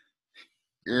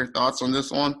 Your thoughts on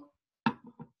this one?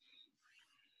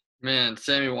 Man,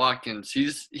 Sammy Watkins,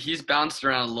 he's bounced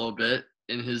around a little bit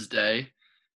in his day.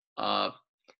 Had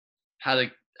a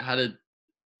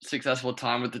successful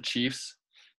time with the Chiefs.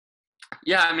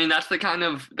 Yeah, I mean that's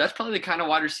probably the kind of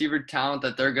wide receiver talent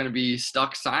that they're going to be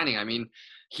stuck signing. I mean,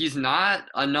 he's not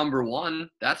a number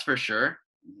one, that's for sure.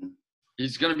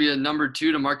 He's going to be a number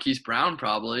two to Marquise Brown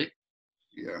probably.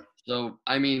 Yeah. So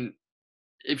I mean,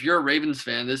 if you're a Ravens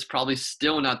fan, this is probably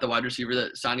still not the wide receiver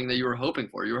signing that you were hoping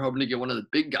for. You were hoping to get one of the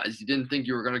big guys. You didn't think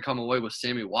you were going to come away with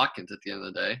Sammy Watkins at the end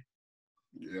of the day.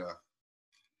 Yeah.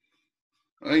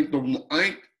 I think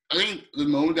the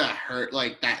moment that hurt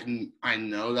like that, and I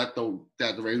know that the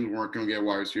Ravens weren't going to get a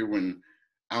wide receiver when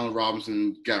Allen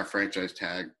Robinson got a franchise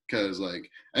tag, because like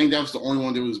I think that was the only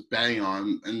one that was betting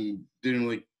on and didn't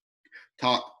really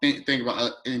think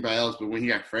about anybody else. But when he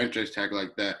got franchise tag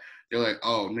like that, they're like,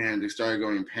 oh man, they started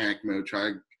going in panic mode,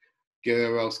 try to get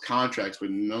everyone else contracts,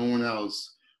 but no one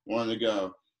else wanted to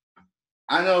go.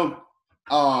 I know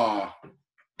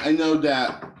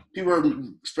that people are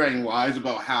spreading lies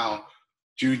about how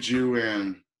Juju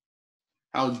and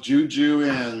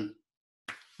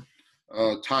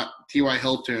T.Y.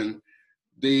 Hilton,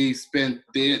 they just didn't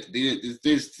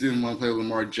want to play with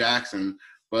Lamar Jackson.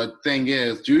 But the thing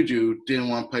is, Juju didn't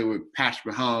want to play with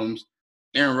Patrick Mahomes,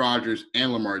 Aaron Rodgers,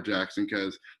 and Lamar Jackson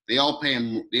because they all pay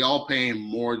him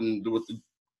more than what the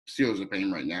Steelers are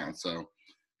paying right now. So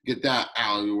get that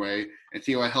out of the way. And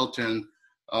T.Y. Hilton,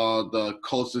 the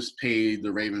Colts just paid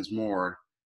the Ravens more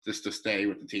just to stay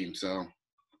with the team. So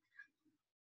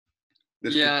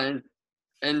and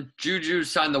Juju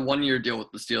signed the 1-year deal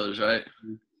with the Steelers, right?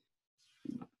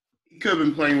 He could have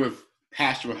been playing with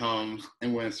Patrick Mahomes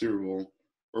and win a Super Bowl,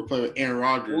 or play with Aaron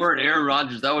Rodgers. Or Aaron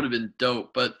Rodgers, that would have been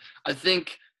dope. But I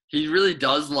think he really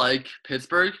does like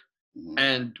Pittsburgh. Mm-hmm.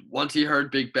 And once he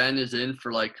heard Big Ben is in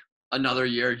for like another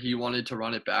year, he wanted to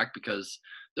run it back because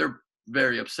they're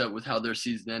very upset with how their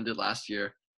season ended last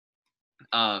year.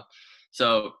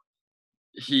 So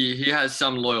he has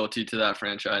some loyalty to that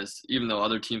franchise, even though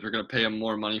other teams are going to pay him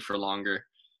more money for longer.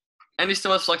 And he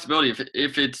still has flexibility.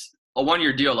 If it's a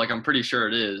 1-year deal, like I'm pretty sure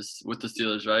it is with the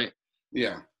Steelers, right?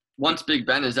 Yeah. Once Big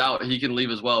Ben is out, he can leave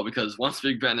as well, because once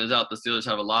Big Ben is out, the Steelers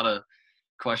have a lot of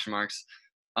question marks.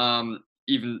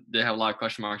 Even they have a lot of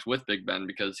question marks with Big Ben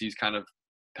because he's kind of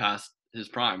past his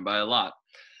prime by a lot.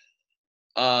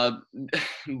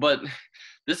 But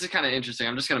this is kind of interesting.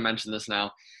 I'm just going to mention this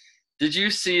now. Did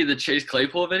you see the Chase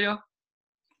Claypool video?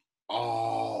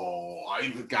 Oh,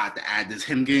 I forgot to add this.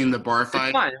 Him getting the bar fight.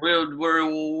 It's fine.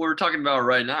 We're talking about it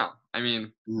right now. I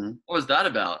mean, What was that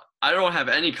about? I don't have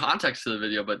any context to the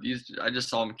video, but I just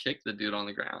saw him kick the dude on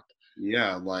the ground.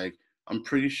 Yeah, like I'm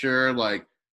pretty sure like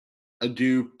a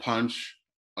dude punched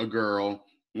a girl.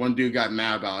 One dude got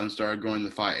mad about it and started going to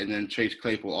the fight, and then Chase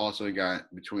Claypool also got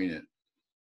between it.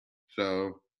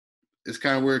 So it's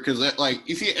kind of weird because like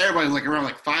you see everybody like around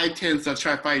like 5'10" stuff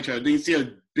try to fight each other. Then you see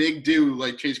a big dude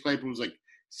like Chase Claypool who's like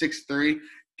 6'3",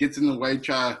 gets in the way,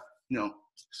 try to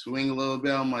swing a little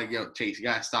bit. I'm like, yo, Chase, you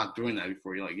gotta stop doing that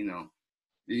before you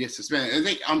you get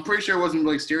suspended. I'm pretty sure it wasn't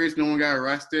really serious. No one got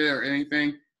arrested or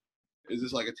anything. It's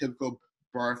just like a typical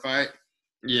bar fight.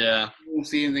 Yeah. I don't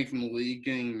see anything from the league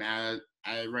getting mad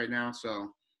at it right now.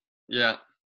 So yeah,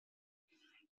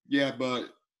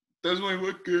 but doesn't really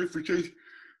look good for Chase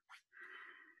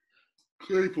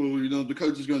Claypool. The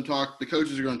coaches are going to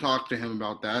talk to him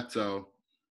about that. So,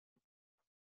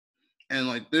 and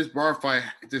like this bar fight,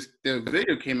 the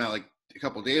video came out like a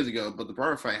couple of days ago, but the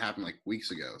bar fight happened like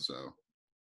weeks ago. So,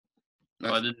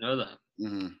 I didn't know that.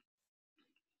 Mm-hmm.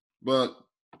 But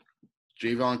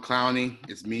Jadeveon Clowney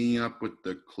is meeting up with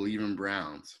the Cleveland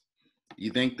Browns. You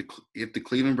think if the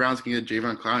Cleveland Browns can get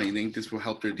Jadeveon Clowney, you think this will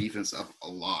help their defense up a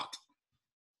lot?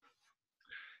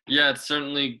 Yeah, it's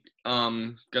certainly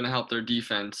going to help their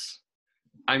defense.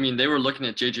 I mean, they were looking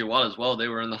at J.J. Watt as well. They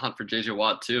were in the hunt for J.J.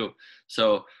 Watt too.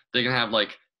 So they can have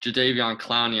like Jadeveon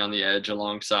Clowney on the edge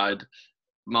alongside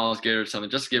Myles Garrett or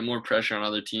something, just to get more pressure on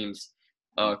other teams'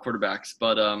 quarterbacks.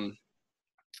 But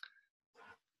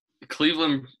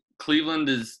Cleveland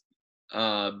is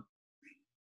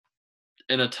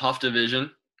in a tough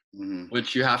division,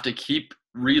 which you have to keep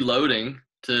reloading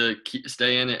to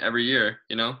stay in it every year.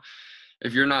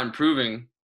 If you're not improving,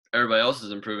 everybody else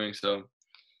is improving. So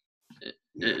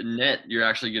net, you're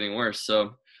actually getting worse.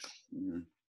 So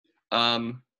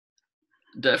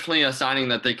definitely a signing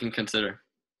that they can consider.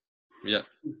 Yeah.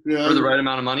 For the right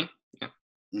amount of money.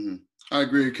 Yeah. I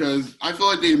agree, because I feel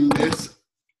like they miss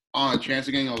on a chance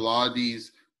of getting a lot of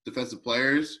these defensive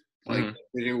players. Like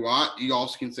J.J. Watt, you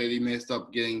also can say they messed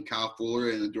up getting Kyle Fuller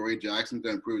and Adoree Jackson to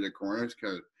improve their corners,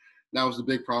 because that was the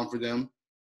big problem for them.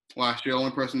 Last year, the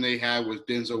only person they had was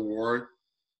Denzel Ward.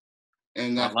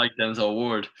 And I like Denzel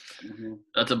Ward.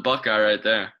 That's a Buckeye right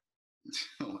there.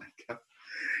 Oh, my God.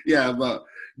 Yeah, but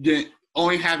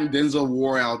only having Denzel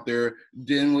Ward out there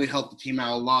didn't really help the team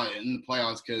out a lot in the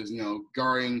playoffs, because,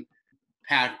 guarding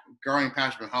Patrick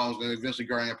Mahomes and eventually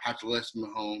guarding a Patrick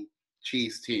Mahomes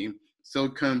Chiefs team still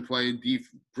couldn't play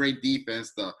great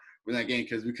defense though in that game,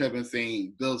 because we could have been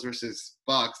saying Bills versus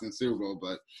Bucks in Super Bowl,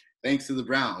 but thanks to the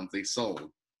Browns, they sold.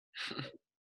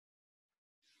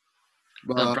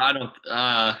 But I don't.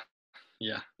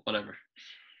 Yeah, whatever.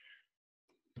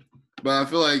 But I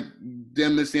feel like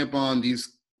them missing up on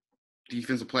these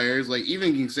defensive players, like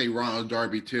even you can say Ronald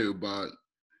Darby too, but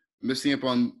missing up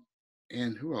on,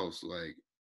 and who else? Like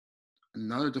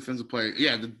another defensive player.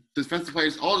 Yeah, the defensive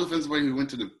players, all the defensive players who went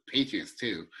to the Patriots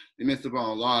too. They missed up on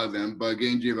a lot of them, but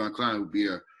getting Jadeveon Clowney would be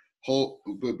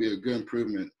a good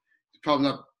improvement. Probably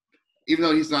not, even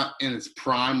though he's not in his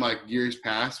prime like years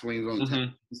past when he was on the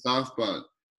team and stuff, but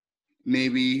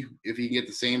maybe if he can get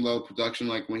the same level of production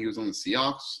like when he was on the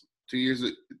Seahawks 2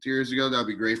 years ago, that'd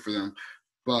be great for them.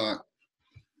 But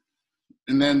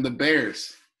and then the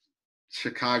Bears,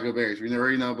 Chicago Bears. We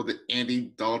already know about the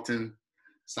Andy Dalton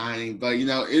signing, but it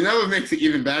never makes it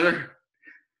even better.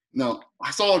 No,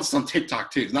 I saw this on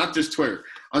TikTok too, not just Twitter.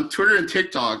 On Twitter and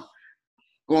TikTok,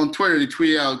 on Twitter they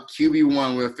tweeted out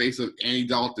QB1 with a face of Andy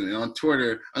Dalton, and on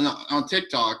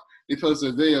TikTok they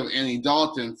posted a video of Andy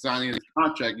Dalton signing his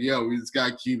contract. Yo, we just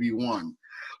got QB1.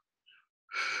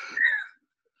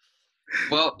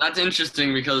 Well, that's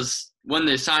interesting because when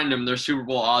they signed him, their Super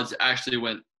Bowl odds actually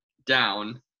went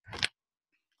down.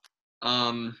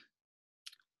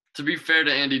 To be fair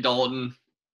to Andy Dalton,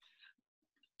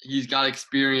 he's got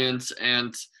experience,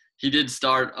 and he did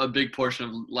start a big portion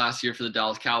of last year for the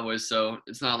Dallas Cowboys, so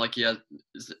it's not like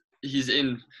he's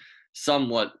in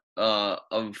somewhat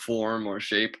of form or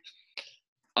shape.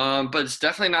 But it's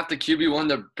definitely not the QB1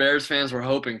 that Bears fans were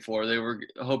hoping for. They were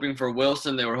hoping for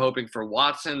Wilson. They were hoping for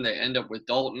Watson. They end up with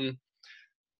Dalton.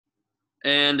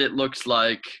 And it looks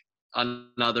like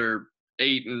another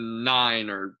 8-9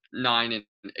 or 9-8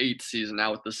 season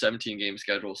now with the 17-game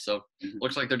schedule. So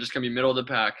looks like they're just going to be middle of the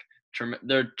pack.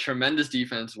 They're tremendous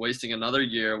defense, wasting another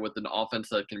year with an offense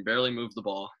that can barely move the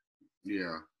ball.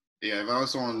 Yeah. Yeah, if I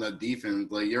was on the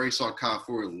defense, like, you already saw Kyle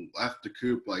Ford left the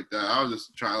coop like that. I was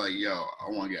just trying, like, yo,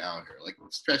 I want to get out of here. Like,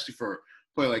 especially for a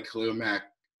play like Khalil Mack.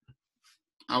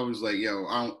 I was like, yo,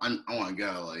 I want to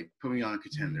go. Like, put me on a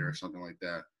contender or something like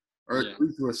that. Or at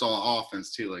least with all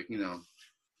offense, too. Like, you know.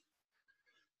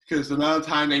 Because the amount of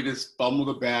time they just fumble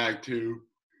the bag, too.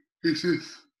 It's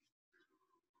just.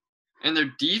 And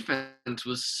their defense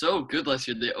was so good last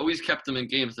year. They always kept them in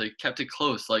games. They kept it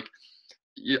close. Like,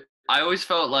 I always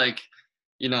felt like,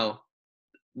 you know,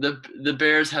 the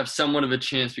Bears have somewhat of a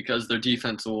chance because their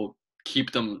defense will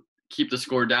keep the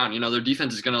score down. You know, their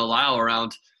defense is going to allow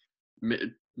around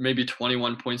maybe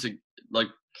 21 points, like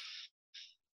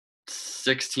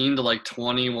 16 to like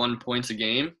 21 points a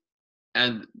game,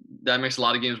 and that makes a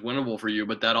lot of games winnable for you.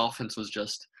 But that offense was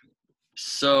just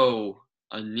so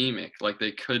anemic. Like,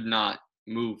 they could not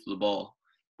move the ball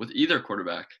with either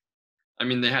quarterback. I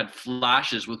mean, they had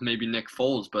flashes with maybe Nick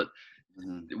Foles, but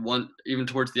even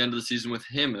towards the end of the season with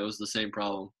him, it was the same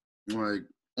problem. Like,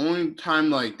 only time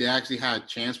like they actually had a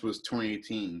chance was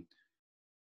 2018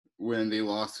 when they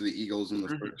lost to the Eagles in the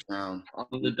first round on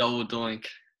the double doink.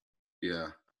 Yeah,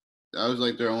 that was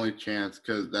like their only chance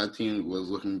because that team was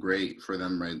looking great for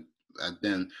them right at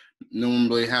then. No one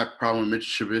really had a problem with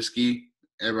Mitch Trubisky.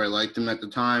 Everybody liked him at the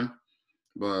time,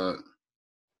 but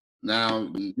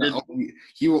now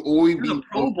he will always be a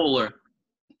Pro Bowler.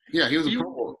 Yeah, he was a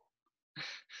Pro Bowler.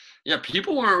 Yeah,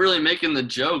 people weren't really making the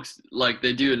jokes like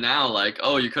they do now, like,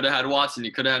 oh, you could have had Watson,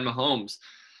 you could have had Mahomes.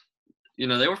 You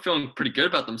know, they were feeling pretty good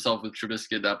about themselves with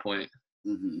Trubisky at that point.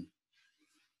 Mm-hmm.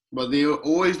 But he will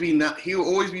always be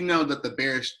known that the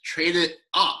Bears traded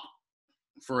up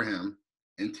for him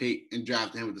and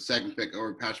drafted him with the second pick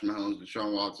over Patrick Mahomes and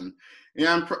Deshaun Watson.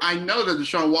 And I know that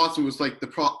Deshaun Watson was like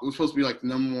was supposed to be like the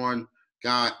number one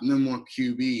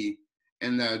QB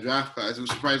in the draft class. I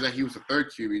was surprised that he was the third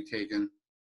QB taken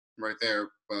right there,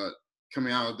 but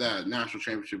coming out of that national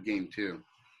championship game too.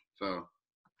 So,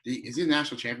 is he a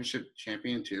national championship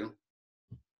champion too?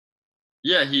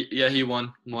 Yeah, he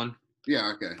won.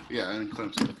 Yeah, okay. Yeah, and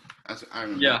Clemson. I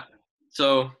remember. Yeah.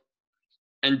 So,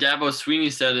 and Dabo Sweeney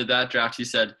said at that draft, he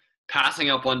said, passing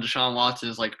up on Deshaun Watson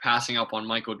is like passing up on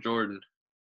Michael Jordan.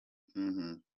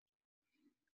 Mm-hmm.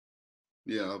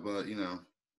 Yeah, but, you know.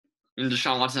 And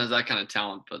Deshaun Watson has that kind of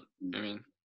talent, but, I mean,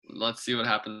 let's see what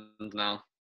happens now.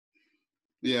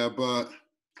 Yeah, but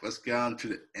let's get on to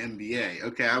the NBA.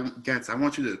 Okay, I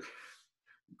want you to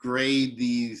grade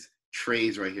these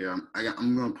trades right here.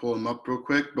 I'm going to pull them up real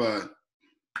quick, but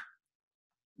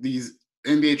these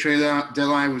NBA trade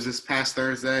deadline was this past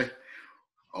Thursday.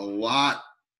 A lot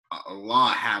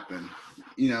happened.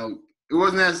 You know, it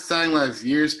wasn't as exciting as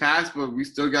years past, but we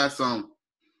still got some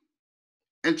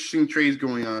interesting trades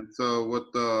going on. So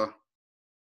with the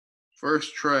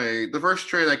first trade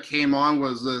that came on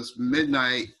was this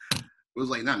midnight. It was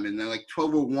like not midnight, like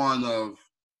 12:01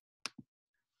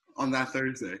 on that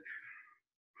Thursday.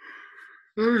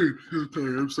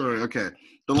 I'm sorry. Okay.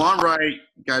 DeLon Wright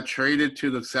got traded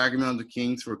to the Sacramento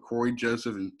Kings for Corey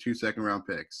Joseph and 2 second-round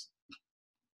picks.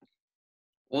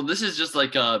 Well, this is just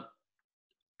like a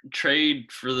trade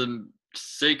for the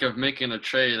sake of making a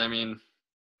trade. I mean,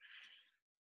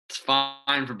 it's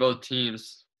fine for both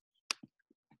teams.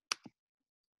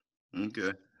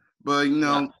 Okay. But, you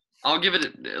know. Yeah, I'll give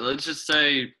it, let's just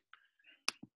say,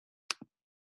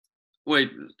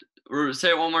 wait, say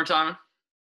it one more time.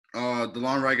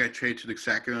 DeLon Wright got traded to the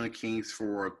Sacramento Kings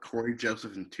for Corey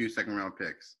Joseph and 2 second-round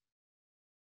picks.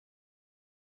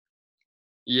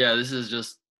 Yeah, this is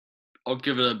just. I'll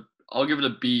give it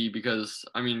a B because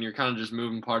I mean you're kind of just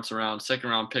moving parts around.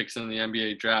 Second-round picks in the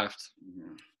NBA draft.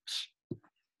 Mm-hmm.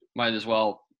 Might as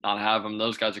well not have them.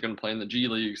 Those guys are going to play in the G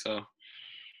League, so.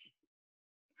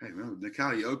 Hey, remember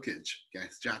Nikola Jokic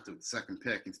gets drafted with the second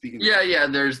pick. And speaking. Yeah.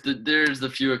 There's the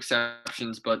few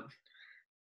exceptions, but.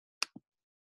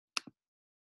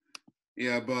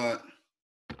 Yeah, but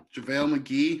JaVale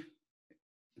McGee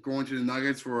going to the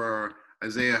Nuggets for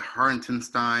Isaiah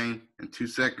Hartenstein and 2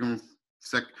 second-round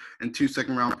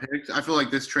picks. I feel like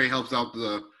this trade helps out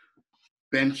the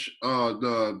bench a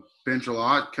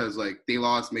lot because like they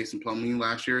lost Mason Plumlee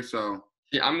last year. So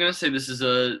yeah, I'm gonna say this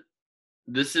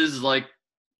is like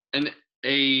an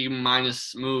A-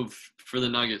 move for the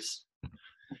Nuggets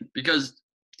because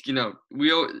the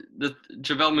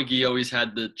JaVale McGee always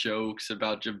had the jokes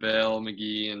about JaVale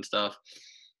McGee and stuff.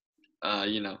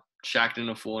 Shaqtin'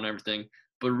 a Fool and everything.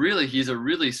 But really, he's a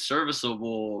really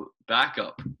serviceable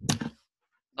backup.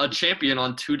 A champion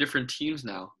on 2 different teams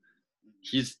now.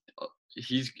 He's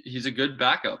a good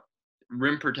backup.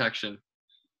 Rim protection,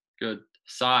 good.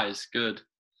 Size, good.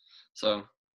 So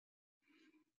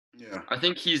yeah, I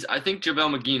think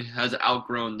JaVale McGee has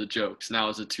outgrown the jokes now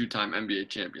as a 2-time NBA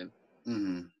champion.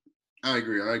 mm-hmm. I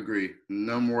agree.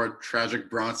 No more tragic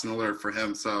Bronson alert for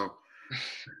him. So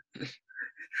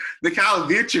Nikola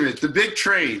Vucevic, the big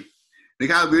trade.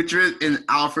 Nikola Vucevic and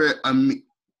Alfred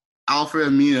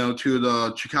Amino to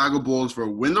the Chicago Bulls for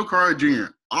Wendell Carter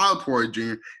Jr., Otto Porter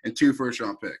Jr., and 2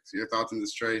 first-round picks. Your thoughts on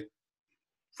this trade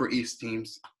for East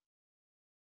teams?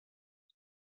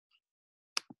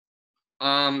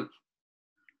 Well,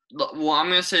 I'm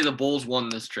gonna say the Bulls won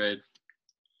this trade.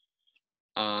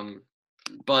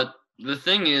 But the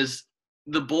thing is,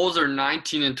 the Bulls are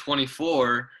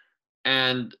 19-24,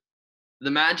 and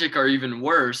the Magic are even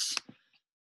worse.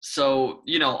 So,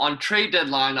 on trade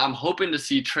deadline, I'm hoping to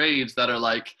see trades that are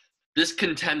like, this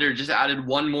contender just added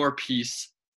 1 more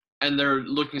piece, and they're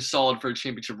looking solid for a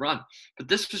championship run. But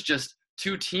this was just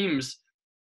 2 teams.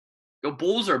 The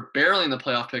Bulls are barely in the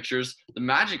playoff pictures. The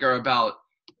Magic are about,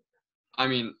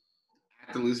 After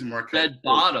losing Markelle, dead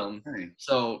bottom. Hey.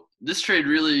 So this trade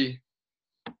really,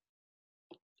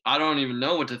 I don't even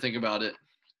know what to think about it.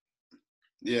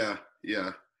 Yeah.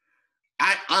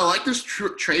 I like this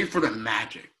trade for the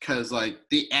Magic because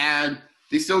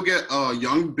they still get a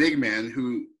young big man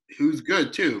who's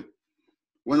good too.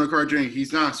 Wendell Carter Jr.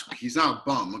 He's not a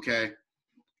bum, okay.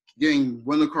 Getting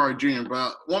Wendell Carter Jr.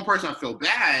 But one person I feel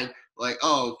bad,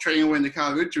 trading away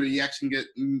Nikola Vucevic, you actually get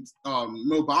Mo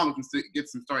Bamba can get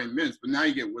some starting minutes, but now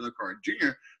you get Wendell Carter Jr.,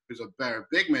 who's a better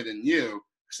big man than you,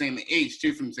 same age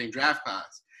too, from the same draft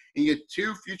class, and you get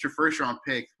 2 future first-round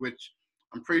picks, which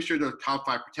I'm pretty sure they're top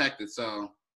 5 protected.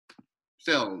 So,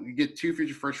 still, you get 2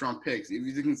 future first-round picks. If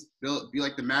you can be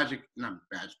like the Magic,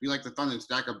 be like the Thunder and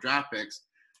stack up draft picks,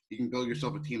 you can build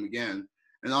yourself a team again.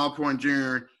 And Otto Porter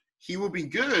Jr., he will be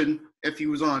good if he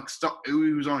was on a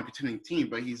contending team,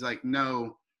 but he's like,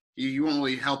 no, he won't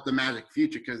really help the Magic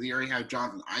future because he already had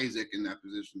Jonathan Isaac in that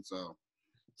position. So,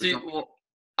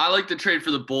 I like the trade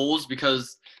for the Bulls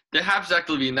because they have Zach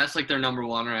LaVine. That's like their number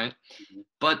 1, right? Mm-hmm.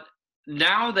 But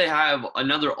now they have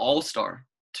another all-star,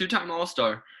 2-time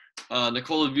all-star,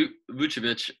 Nikola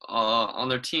Vucevic on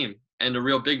their team, and a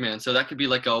real big man. So that could be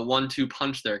like a 1-2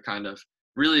 punch there, kind of.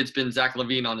 Really, it's been Zach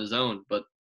LaVine on his own, but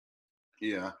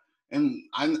yeah. And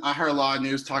I heard a lot of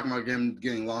news talking about him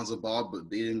getting Lonzo Ball, but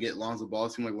they didn't get Lonzo Ball.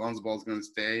 It seemed like Lonzo Ball's going to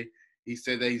stay. He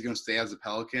said that he's going to stay as a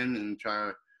Pelican and try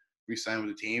to re-sign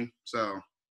with the team. So,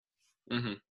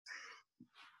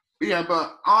 yeah,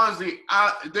 but honestly,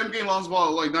 them getting Lonzo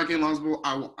Ball, not getting Lonzo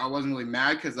Ball, I wasn't really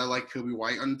mad because I like Kobe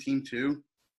White on the team too.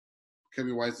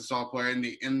 Kobe White's a solid player, and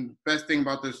the best thing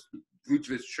about this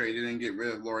Vucevic trade, they didn't get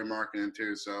rid of Lauri Markkanen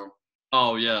too. So.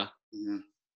 Oh yeah.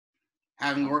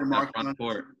 Having Lauri Markkanen.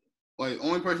 The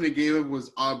only person they gave up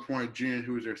was Otto Porter Jr.,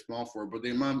 who was their small forward. But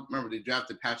they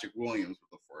drafted Patrick Williams with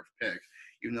the 4th pick,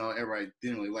 even though everybody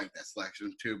didn't really like that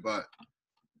selection too. But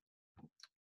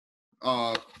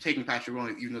taking Patrick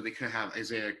Williams, even though they could have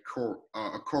Isaiah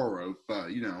Okoro, but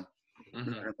we're not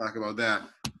gonna talk about that.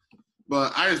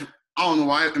 But I don't know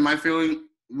why. In my feeling,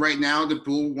 right now the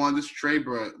Bulls won this trade,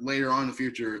 but later on in the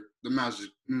future, the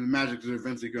Magic are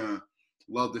eventually gonna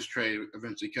love this trade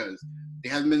eventually because they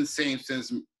haven't been the same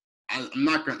since. I'm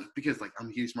not going to, because I'm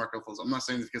a huge Markelle Fultz. I'm not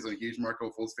saying this because I'm a huge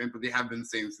Markelle Fultz fan, but they have been the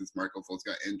same since Markelle Fultz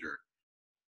got injured.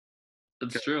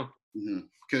 That's true.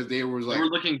 Because they were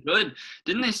looking good.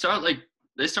 Didn't they start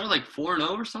 4-0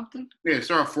 or something? Yeah, they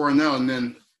started 4-0 and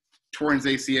then torn his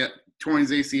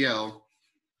ACL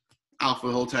out for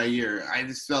the whole entire year. I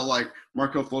just felt like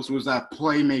Markelle Fultz was that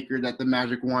playmaker that the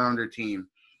Magic wanted on their team.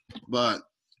 But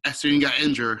as soon as he got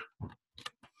injured,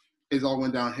 it all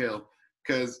went downhill.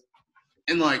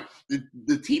 And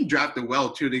the team drafted well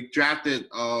too. They drafted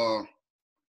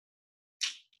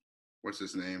what's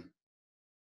his name?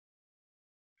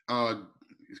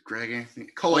 Greg Anthony.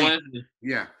 Cole Anthony.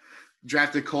 Yeah.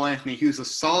 Drafted Cole Anthony. He was a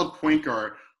solid point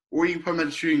guard, or you can put him at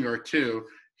a shooting guard too.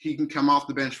 He can come off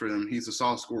the bench for them. He's a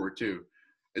solid scorer too.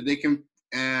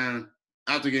 And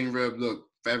after getting rid of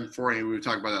Evan Fournier, we will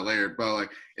talk about that later. But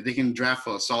if they can draft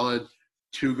a solid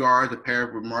 2 guard to pair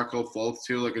up with Markelle Fultz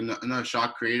too, another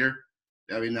shot creator.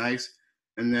 That'd be nice.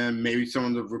 And then maybe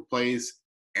someone to replace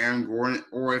Aaron Gordon,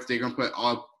 or if they're going to put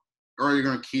you're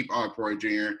going to keep Otto Porter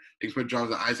Jr., they can put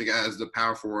Jonathan Isaac as the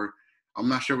power forward. I'm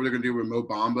not sure what they're going to do with Mo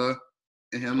Bamba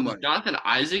and him. Is Jonathan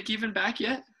Isaac even back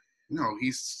yet? No,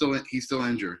 he's still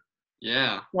injured.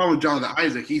 Yeah. Well, with Jonathan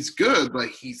Isaac, he's good, but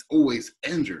he's always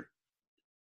injured.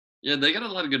 Yeah, they got a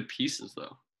lot of good pieces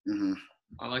though. Mm-hmm.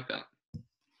 I like that.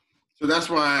 So that's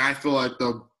why I feel like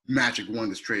the Magic won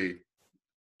this trade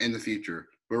in the future.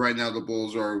 But right now, the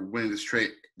Bulls are winning this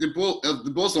trade. The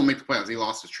Bulls don't make the playoffs. They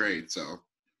lost this trade. So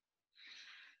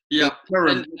Yeah.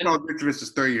 remember, Carl Victorvich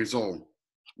is 30 years old.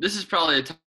 This is probably a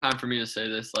time for me to say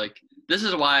this. Like, this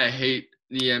is why I hate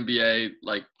the NBA,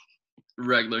 like,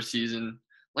 regular season.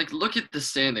 Like, look at the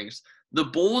standings. The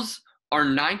Bulls are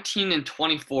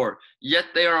 19-24, yet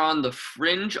they are on the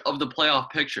fringe of the playoff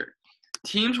picture.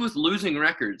 Teams with losing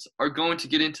records are going to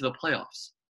get into the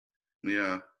playoffs.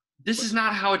 Yeah. This is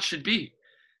not how it should be.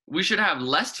 We should have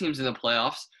less teams in the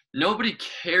playoffs. Nobody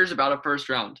cares about a first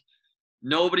round.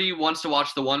 Nobody wants to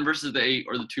watch the 1 versus the 8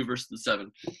 or the 2 versus the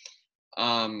 7.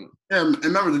 And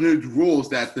remember the new rules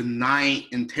that the 9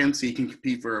 and 10 seed can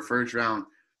compete for a first round,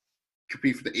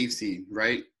 compete for the 8 seed,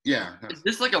 right? Yeah. Is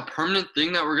this like a permanent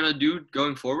thing that we're gonna do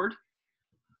going forward?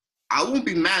 I won't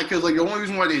be mad because like the only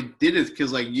reason why they did it is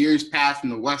because like years past in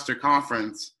the Western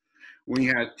Conference, when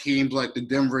you had teams like the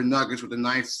Denver Nuggets with the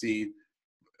 9th seed,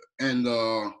 and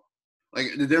like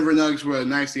the Denver Nuggets were a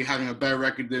 9th seed having a better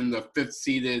record than the 5th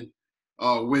seeded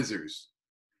Wizards.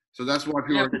 So that's why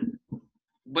people. Yeah,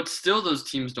 but still, those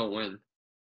teams don't win.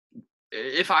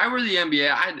 If I were the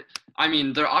NBA, I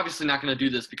mean, they're obviously not going to do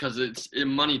this because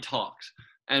money talks,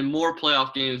 and more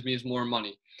playoff games means more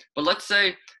money. But let's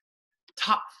say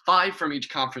top 5 from each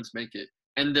conference make it,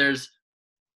 and there's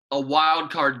a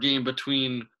wild card game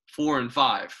between 4 and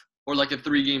 5, or like a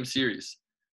 3-game series.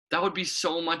 That would be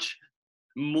so much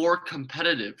more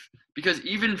competitive because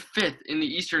even 5th in the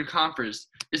Eastern Conference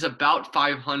is about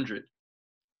 500.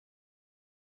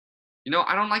 You know,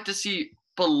 I don't like to see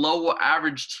below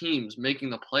average teams making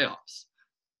the playoffs.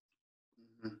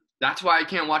 Mm-hmm. That's why I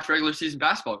can't watch regular season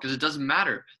basketball because it doesn't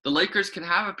matter. The Lakers can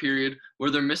have a period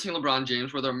where they're missing LeBron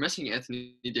James, where they're missing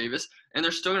Anthony Davis, and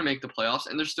they're still going to make the playoffs,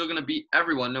 and they're still going to beat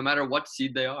everyone no matter what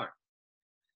seed they are.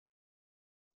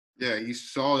 Yeah, you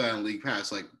saw that in League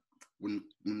Pass, like when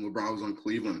LeBron was on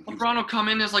Cleveland. LeBron will come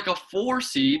in as like a 4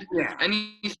 seed, yeah, and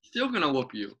he's still going to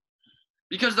whoop you.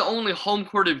 Because the only home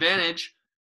court advantage,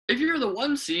 if you're the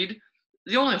 1 seed,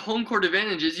 the only home court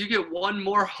advantage is you get 1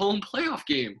 more home playoff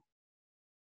game.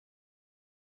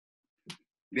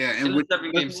 Yeah, and with the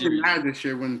 7-game series this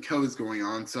year when COVID's going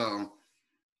on, so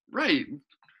right.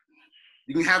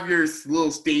 You can have your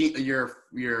little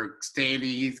your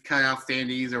standees, cutout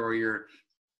standees, or your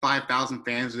 5,000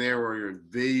 fans there, or your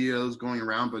videos going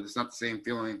around, but it's not the same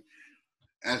feeling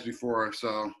as before.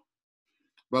 So,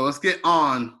 but let's get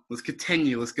on. Let's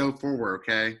continue. Let's go forward,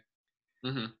 okay?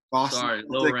 Mm-hmm. Sorry,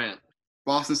 little rant.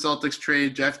 Boston Celtics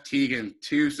trade Jeff Teague and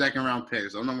 2 second-round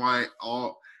picks. I don't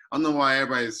know why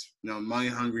everybody's money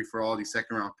hungry for all these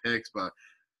second-round picks, but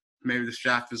maybe the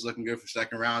draft is looking good for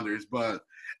second-rounders. But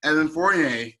Evan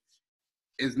Fournier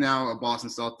is now a Boston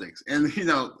Celtics, and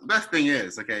the best thing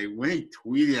is, okay, when he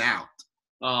tweeted out.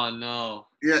 Oh no.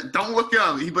 Yeah, don't look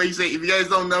up. But he said, if you guys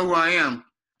don't know who I am,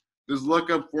 just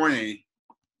look up Fournier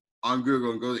on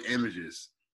Google and go to images.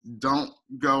 Don't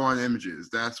go on images.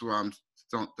 That's what I'm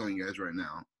telling you guys right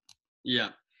now. Yeah.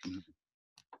 Mm-hmm.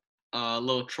 A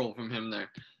little troll from him there.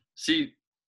 See,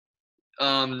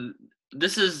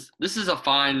 this is a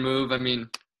fine move. I mean, a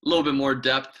little bit more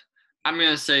depth. I'm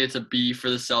gonna say it's a B for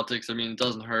the Celtics. I mean, it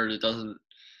doesn't hurt. It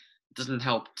doesn't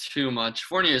help too much.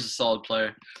 Fournier is a solid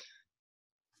player.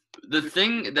 The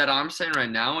thing that I'm saying right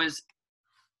now is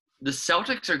the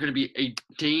Celtics are going to be a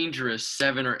dangerous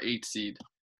 7 or 8 seed,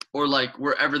 or like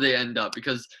wherever they end up,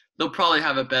 because they'll probably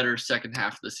have a better second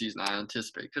half of the season, I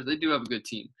anticipate, because they do have a good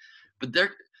team. But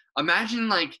imagine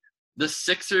like the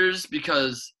Sixers,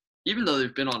 because even though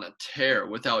they've been on a tear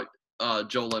without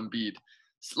Joel Embiid,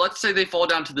 let's say they fall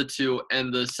down to the 2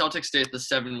 and the Celtics stay at the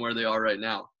 7 where they are right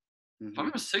now. Mm-hmm. If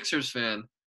I'm a Sixers fan,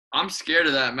 I'm scared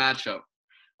of that matchup.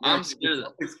 Yeah, I'm scared of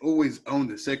that. It's always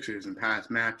owned the Sixers in past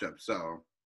matchups, so.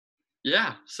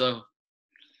 Yeah, so.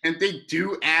 And they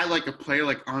do add like a player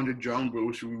like Andre Drummond,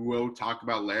 which we will talk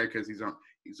about later because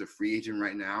he's a free agent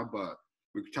right now, but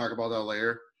we can talk about that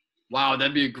later. Wow,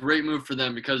 that'd be a great move for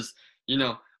them because,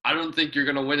 I don't think you're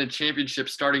going to win a championship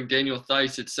starting Daniel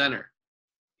Theis at center.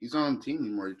 He's not on the team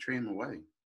anymore. They traded him away.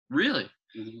 Really?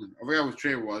 Mm-hmm. I forgot what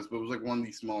trade it was, but it was like one of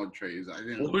these smaller trades.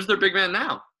 Well, who's their big man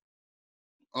now?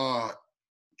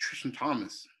 Tristan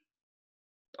Thompson.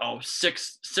 Oh,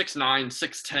 6'9",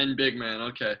 6'10", big man.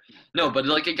 Okay. No, but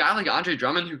like a guy like Andre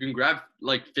Drummond who can grab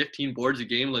like 15 boards a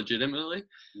game legitimately,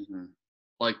 mm-hmm.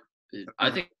 like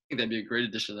I think that'd be a great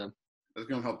addition to them. That's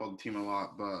going to help out the team a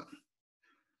lot, but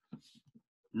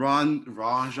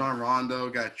Rajon Rondo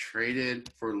got traded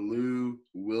for Lou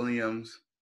Williams.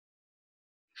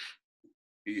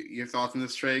 Your thoughts on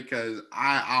this trade? Because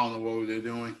I don't know what they're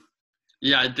doing.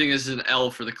 Yeah, I think this is an L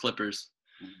for the Clippers.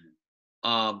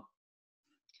 Lou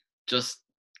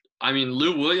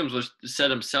Williams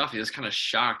said himself he was kind of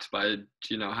shocked by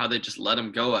how they just let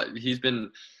him go. He's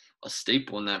been a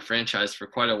staple in that franchise for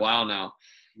quite a while now.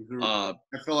 I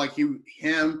feel like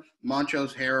him,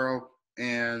 Montrezl Harrell,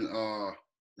 and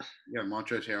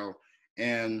Montrezl Harrell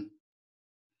and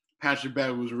Patrick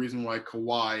Beverley was the reason why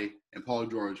Kawhi and Paul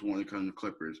George wanted to come to the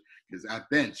Clippers, because that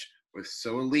bench was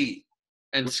so elite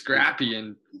and scrappy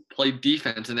and played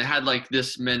defense, and they had like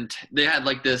this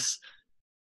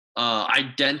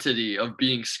identity of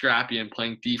being scrappy and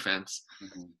playing defense.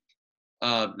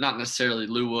 Mm-hmm. Not necessarily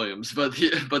Lou Williams, but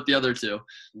the other two.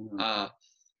 Mm-hmm.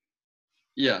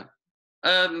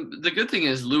 The good thing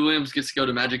is Lou Williams gets to go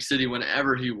to Magic City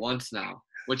whenever he wants now,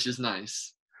 which is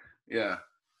nice. Yeah.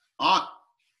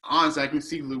 Honestly, I can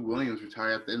see Lou Williams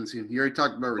retire at the end of the season. He already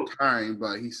talked about retiring,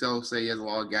 but he still say he has a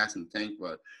lot of gas in the tank.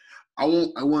 But I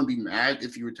wouldn't be mad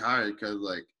if he retired, because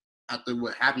like after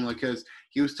what happened, like, because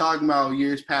he was talking about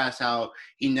years past how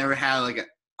he never had like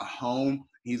a home.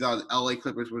 He thought the LA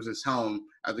Clippers was his home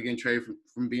after getting traded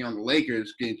from being on the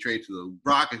Lakers, getting traded to the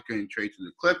Rockets, getting traded to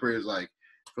the Clippers, like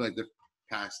for like the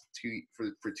past 2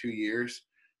 years.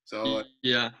 So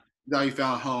yeah, now he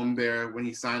found a home there when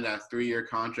he signed that 3-year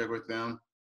contract with them.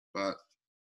 But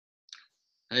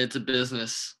it's a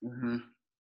business. Mm-hmm.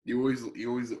 You will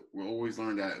always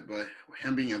learn that. But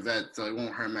him being a vet, so it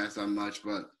won't hurt him that much.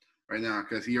 But right now,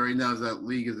 because he already knows that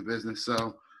league is a business.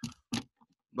 So,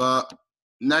 but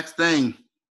next thing,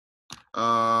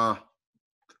 Aaron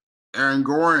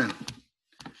Gordon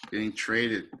getting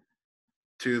traded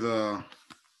to the.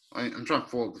 I'm trying to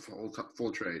pull the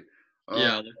full trade.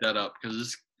 Look that up,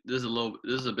 because this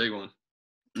is a big one.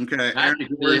 Okay.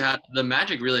 The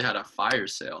Magic really had a fire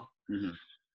sale. Mm-hmm.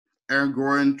 Aaron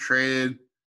Gordon traded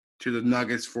to the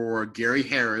Nuggets for Gary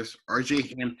Harris,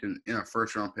 RJ Hampton, and a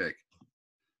first-round pick.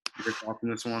 Your thoughts on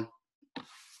this one?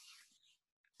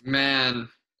 Man,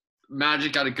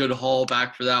 Magic got a good haul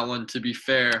back for that one, to be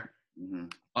fair.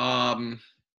 Mm-hmm.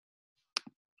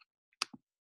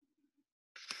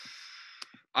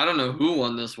 I don't know who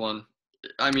won this one.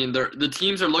 I mean, the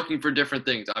teams are looking for different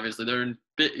things. Obviously,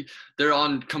 they're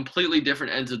on completely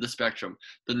different ends of the spectrum.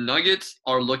 The Nuggets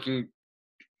are looking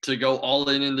to go all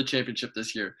in the championship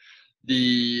this year.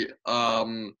 The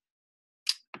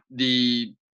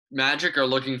Magic are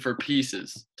looking for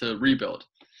pieces to rebuild.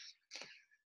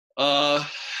 The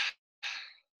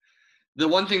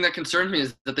one thing that concerns me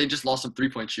is that they just lost some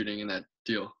 3-point shooting in that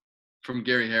deal from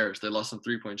Gary Harris. They lost some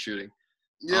 3-point shooting.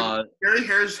 Yeah, Gary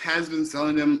Harris has been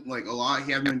selling them like a lot.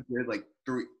 He hasn't been good like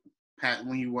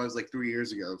when he was like 3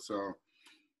 years ago. So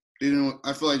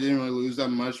I feel like they didn't really lose that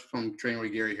much from trading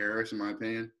with Gary Harris, in my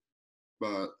opinion.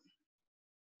 But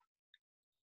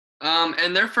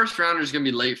and their first rounder is gonna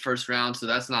be late first round, so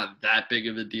that's not that big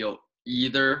of a deal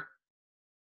either.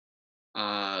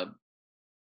 Because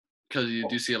you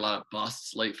do see a lot of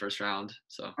busts late first round.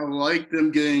 So I like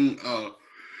them getting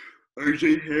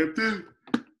RJ Hampton.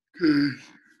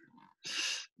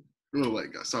 Oh my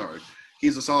God! Sorry,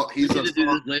 he's a do this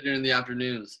later in the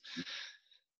afternoons.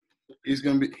 He's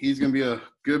gonna be a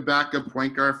good backup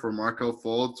point guard for Marco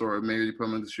Fultz, or maybe put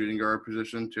him in the shooting guard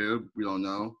position too. We don't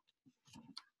know.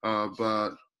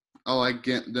 But I like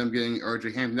them getting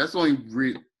RJ Hampton. That's the only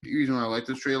reason why I like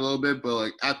this trade a little bit. But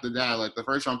like after that, like the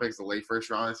first round pick's the late first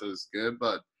round, so it's good.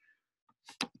 But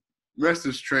the rest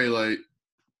of this trade, like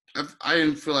I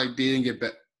didn't feel like they didn't get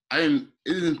better. It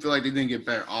didn't feel like they didn't get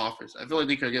better offers. I feel like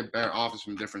they could get better offers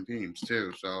from different teams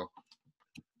too. So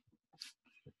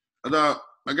I got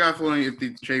a feeling if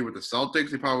they trade with the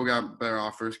Celtics, they probably got better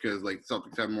offers, because like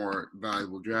Celtics have more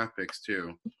valuable draft picks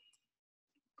too.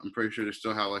 I'm pretty sure they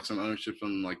still have like some ownership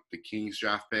on like the Kings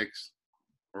draft picks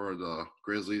or the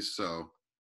Grizzlies. So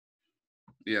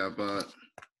yeah, but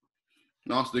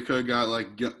also they could have got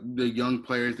like the young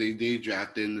players they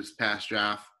drafted in this past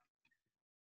draft.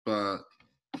 But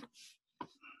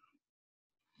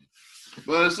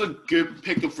it's a good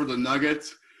pickup for the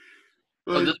Nuggets.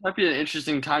 But this might be an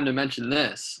interesting time to mention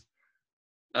this.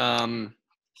 Let me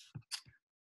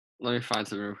find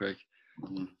something real quick.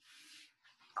 Mm-hmm.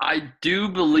 I do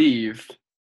believe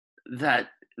that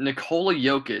Nikola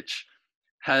Jokic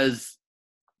has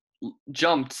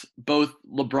jumped both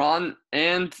LeBron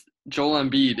and Joel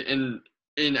Embiid in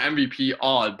MVP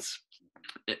odds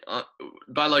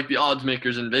by like the odds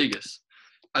makers in Vegas.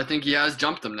 I think he has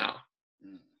jumped them now.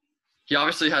 He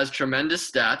obviously has tremendous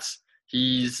stats.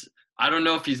 I don't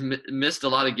know if he's missed a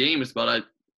lot of games, but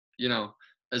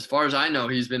as far as I know,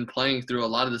 he's been playing through a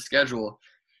lot of the schedule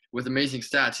with amazing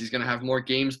stats. He's going to have more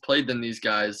games played than these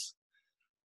guys.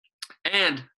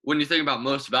 And when you think about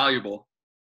most valuable,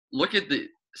 look at the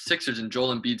Sixers and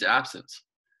Joel Embiid's absence.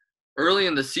 Early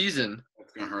in the season,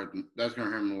 That's gonna hurt. That's gonna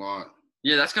hurt him a lot.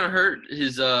 yeah, that's going to hurt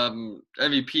his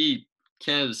MVP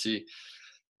candidacy.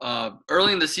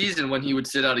 Early in the season, when he would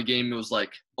sit out a game, it was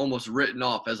like almost written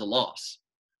off as a loss.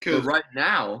 But right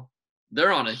now,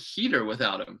 they're on a heater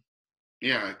without him.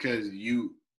 Yeah, because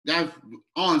that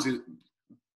honestly,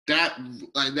 that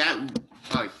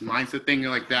mindset thing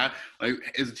like that, like,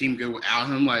 is a team good without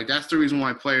him? Like, that's the reason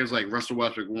why players like Russell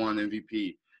Westbrook won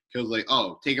MVP, because like,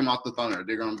 oh, take him off the Thunder,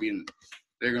 they're gonna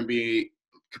be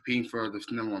competing for the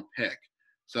 #1 pick.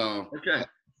 So okay,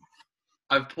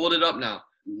 I've pulled it up now.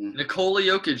 Mm-hmm. Nikola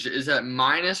Jokic is at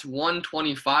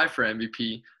 -125 for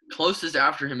MVP. Closest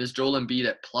after him is Joel Embiid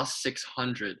at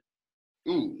 +600.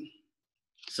 Ooh.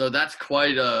 So that's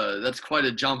quite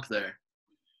a jump there.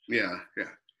 Yeah.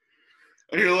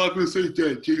 I hear a lot of people say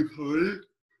that, James Harden.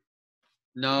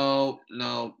 No.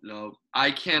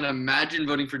 I can't imagine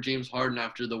voting for James Harden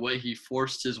after the way he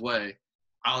forced his way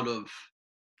out of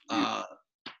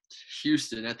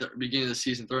Houston at the beginning of the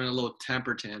season, throwing a little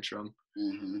temper tantrum.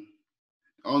 Mm-hmm.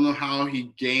 I don't know how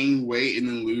he gained weight and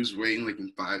then lose weight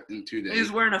in 2 days. He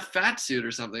was wearing a fat suit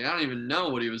or something. I don't even know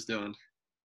what he was doing.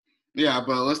 Yeah,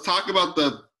 but let's talk about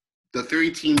the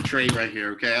 3-team trade right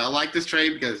here, okay? I like this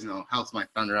trade because, helps my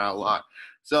Thunder out a lot.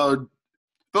 So,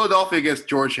 Philadelphia gets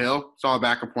George Hill. Saw a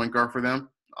backup point guard for them.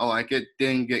 I like it.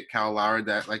 Didn't get Kyle Lowry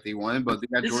that like they wanted, but they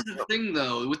got George Hill. This is the thing,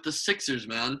 though, with the Sixers,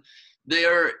 man.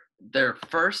 They're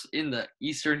first in the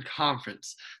Eastern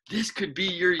Conference. This could be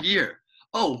your year.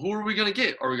 Oh, who are we going to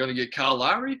get? Are we going to get Kyle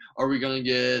Lowry? Are we going to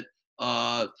get,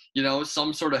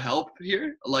 some sort of help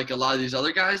here? Like a lot of these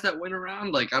other guys that went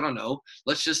around? Like, I don't know.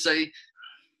 Let's just say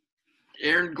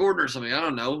Aaron Gordon or something. I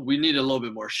don't know. We need a little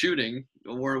bit more shooting.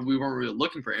 Or we weren't really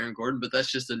looking for Aaron Gordon, but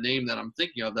that's just a name that I'm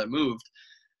thinking of that moved.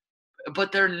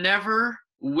 But they're never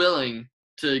willing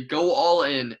to go all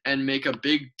in and make a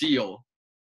big deal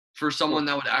for someone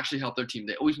that would actually help their team.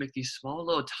 They always make these small,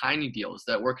 little, tiny deals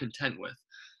that we're content with.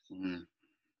 Mm-hmm.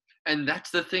 And that's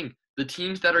the thing. The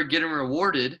teams that are getting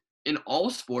rewarded in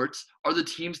all sports are the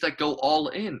teams that go all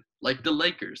in, like the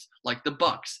Lakers, like the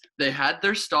Bucks. They had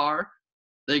their star,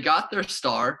 they got their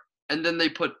star, and then they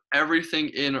put everything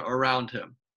in around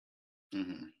him.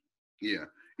 Mm-hmm.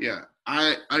 Yeah.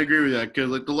 I agree with that, because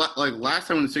last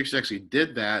time when the Sixers actually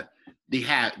did that, they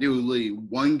were literally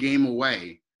one game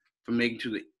away from making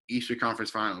to the Eastern Conference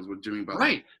Finals with Jimmy Butler.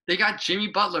 Right. They got Jimmy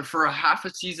Butler for a half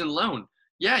a season loan.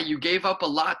 Yeah, you gave up a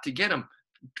lot to get him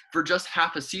for just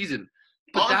half a season.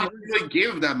 But they didn't really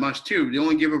give that much, too. They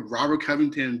only gave up Robert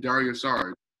Covington and Dario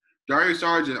Saric. Dario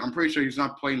Saric, I'm pretty sure he's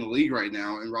not playing in the league right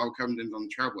now, and Robert Covington's on the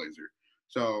Trailblazer.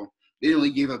 So they didn't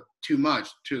really give up too much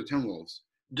to the Timberwolves.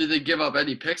 Did they give up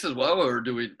any picks as well, or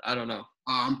I don't know.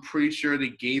 I'm pretty sure they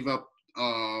gave up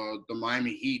the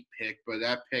Miami Heat pick, but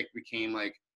that pick became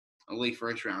like a late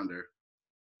first rounder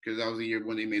because that was the year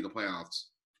when they made the playoffs.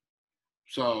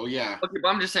 So, yeah. Okay, but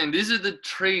I'm just saying, these are the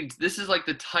trades. This is like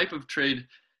the type of trade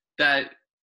that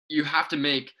you have to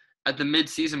make at the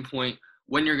mid-season point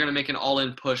when you're going to make an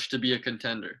all-in push to be a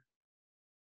contender.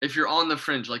 If you're on the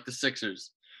fringe like the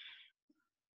Sixers.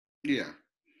 Yeah.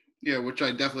 Yeah, which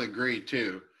I definitely agree,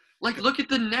 too. Like, look at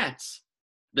the Nets.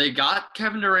 They got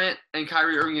Kevin Durant and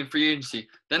Kyrie Irving in free agency.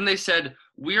 Then they said,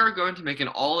 we are going to make an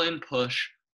all-in push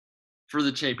for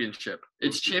the championship.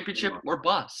 It's championship or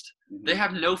bust. They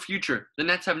have no future. The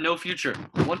Nets have no future.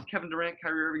 Once Kevin Durant,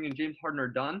 Kyrie Irving, and James Harden are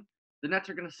done, the Nets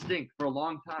are going to stink for a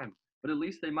long time. But at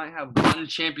least they might have one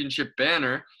championship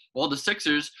banner. While the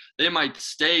Sixers, they might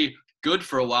stay good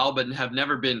for a while but have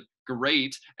never been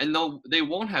great. And they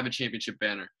won't have a championship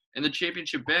banner. And the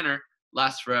championship banner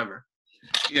lasts forever.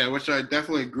 Yeah, which I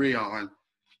definitely agree on.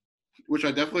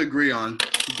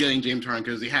 Getting James Harden,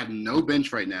 because they have no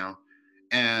bench right now.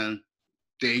 And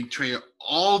they trade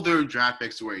all their draft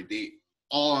picks away. They're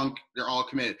all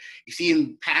committed. You see,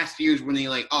 in past years when they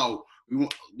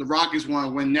the Rockets want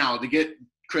to win now, they get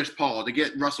Chris Paul, they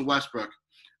get Russell Westbrook.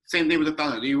 Same thing with the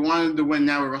Thunder. They wanted to win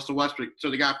now with Russell Westbrook,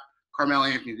 so they got Carmelo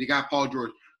Anthony, they got Paul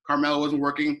George. Carmelo wasn't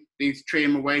working. They trade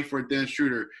him away for Dennis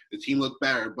Schroeder. The team looked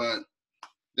better, but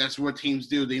that's what teams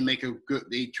do.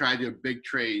 They try to do a big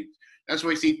trade. That's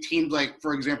why you see teams like,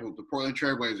 for example, the Portland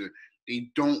Trailblazer. They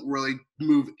don't really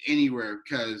move anywhere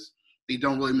because they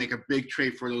don't really make a big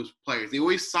trade for those players. They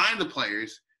always sign the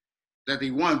players that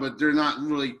they want, but they're not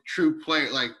really true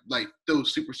players like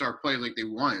those superstar players like they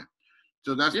wanted.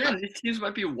 So that's Yeah, these teams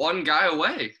might be one guy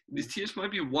away. These teams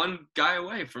might be one guy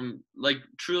away from like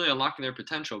truly unlocking their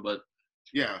potential, but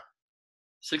yeah,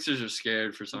 Sixers are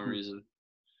scared for some reason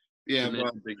yeah. to make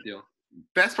But a big deal.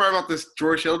 best part about this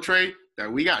George Hill trade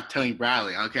that we got Tony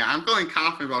Bradley. Okay, I'm feeling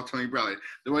confident about Tony Bradley.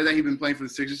 The way that he's been playing for the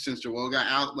Sixers since Joel got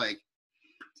out, like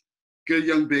good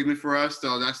young bigman for us.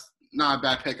 So that's not a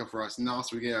bad pickup for us. And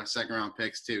also we get our second round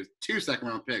picks too. 2 second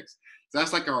round picks. So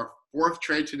that's like our 4th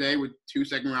trade today with 2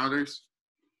 second rounders.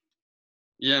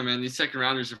 Yeah, man, these second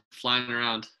rounders are flying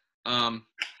around.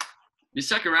 These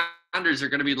second rounders are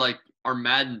going to be like our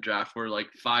Madden draft where like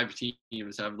 5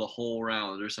 teams have the whole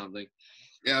round or something.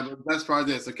 Yeah, but the best part of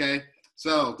this, okay?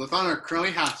 So the Thunder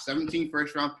currently have 17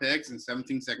 first round picks and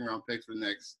 17 second round picks for the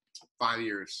next 5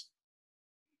 years.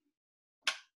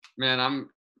 Man,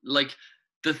 I'm like,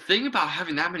 the thing about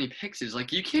having that many picks is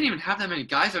like you can't even have that many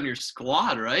guys on your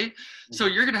squad, right? So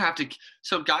you're gonna have to.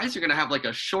 So guys are gonna have like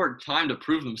a short time to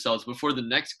prove themselves before the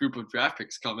next group of draft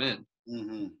picks come in.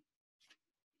 Mm-hmm.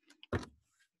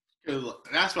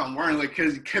 That's what I'm worrying. Like,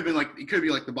 because it could be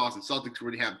like the Boston Celtics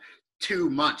where they have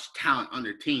too much talent on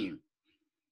their team.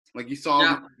 Like you saw.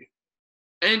 Yeah.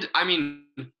 And I mean,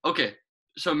 okay,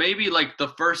 so maybe like the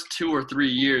first 2 or 3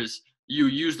 years you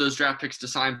use those draft picks to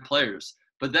sign players,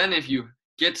 but then if you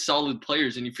get solid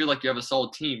players and you feel like you have a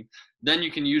solid team, then you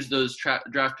can use those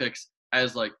draft picks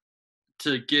as like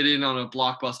to get in on a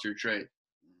blockbuster trade.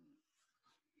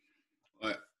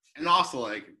 And also,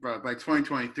 like, bro, by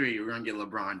 2023, we're gonna get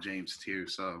LeBron James too.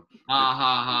 So, Ha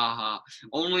ha ha ha!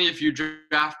 Only if you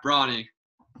draft Bronny.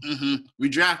 We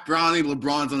draft Bronny.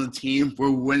 LeBron's on the team. We're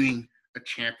winning a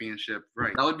championship,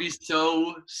 right? That would be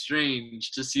so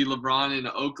strange to see LeBron in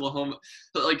Oklahoma.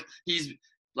 Like he's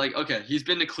like okay, he's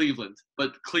been to Cleveland,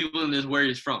 but Cleveland is where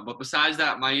he's from. But besides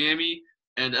that, Miami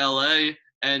and LA,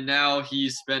 and now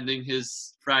he's spending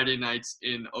his Friday nights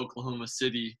in Oklahoma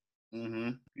City.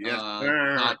 Yes,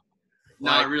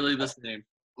 not really the same.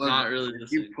 Look, not really the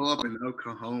same. You pull up in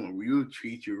Oklahoma, we will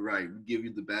treat you right. We give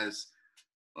you the best,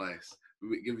 like,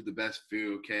 we give you the best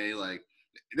food. Okay, like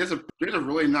there's a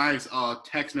really nice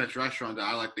Tex-Mex restaurant that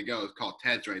I like to go. It's called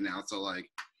Ted's right now. So like,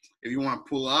 if you want to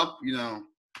pull up,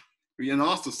 and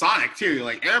also Sonic too.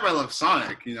 Like everybody loves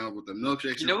Sonic, with the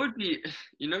milkshakes.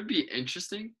 It'd be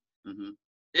interesting Mm-hmm.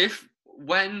 if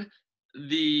when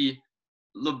the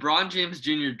LeBron James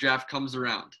Jr. draft comes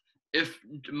around, if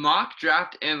mock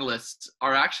draft analysts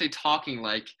are actually talking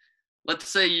like, let's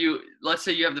say you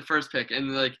have the first pick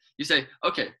and like you say,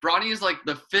 okay, Bronny is like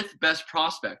the 5th best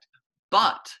prospect,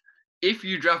 but if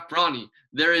you draft Bronny,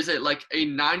 there is a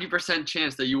 90%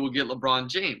 chance that you will get LeBron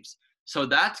James. So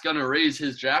that's gonna raise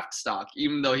his draft stock,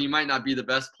 even though he might not be the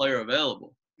best player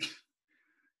available.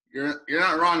 You're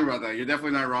not wrong about that. You're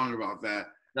definitely not wrong about that.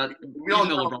 We don't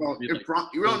know if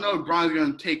Bron's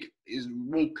going to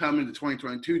won't come into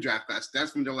 2022 draft class.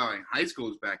 That's when they're allowing high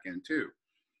schools back in too.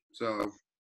 So,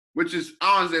 which is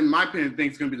honestly, in my opinion, I think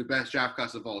it's going to be the best draft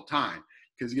class of all time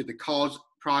because you get the college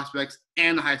prospects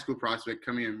and the high school prospect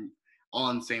coming in all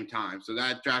at the same time. So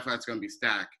that draft class is going to be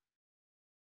stacked.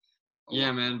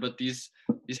 Yeah, man. But these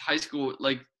high school,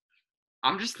 like,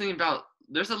 I'm just thinking about.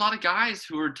 There's a lot of guys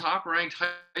who are top-ranked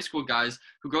high school guys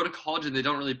who go to college and they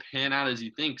don't really pan out as you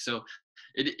think. So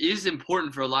it is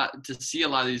important for to see a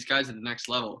lot of these guys at the next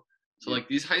level. So like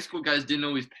these high school guys didn't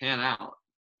always pan out.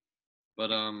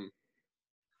 But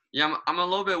yeah, I'm a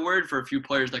little bit worried for a few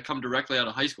players that come directly out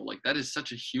of high school. Like that is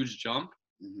such a huge jump.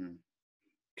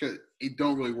 Because it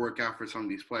don't really work out for some of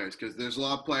these players. Because there's a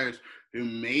lot of players who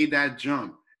made that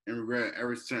jump and regret it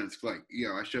ever since. Like,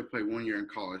 I should have played 1 year in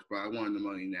college, but I wanted the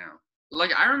money now.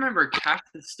 Like, I remember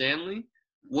Cassius Stanley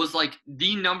was, like,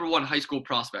 the number 1 high school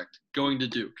prospect going to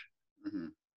Duke.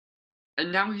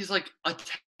 And now he's, like, a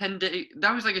 10-day –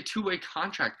 that was, like, a 2-way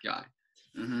contract guy.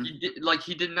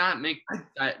 He did not make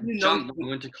that jump when he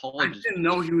went to college. I didn't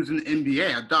know he was in the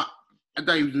NBA. I thought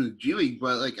he was in the G League,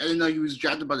 but, like, I didn't know he was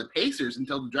drafted by the Pacers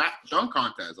until the dunk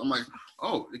contest. I'm like,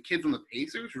 oh, the kid's on the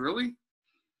Pacers? Really?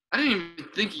 I didn't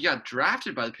even think he got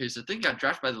drafted by the Pacers. I think he got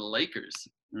drafted by the Lakers.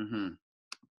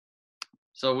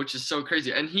 So, which is so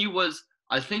crazy. And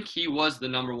I think he was the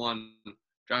number 1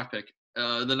 draft pick,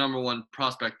 the number 1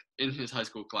 prospect in his high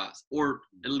school class, or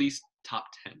at least top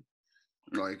 10.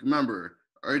 Like, remember,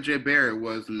 R.J. Barrett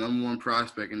was the number 1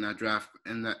 prospect in that draft,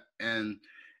 in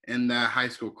that high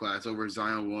school class over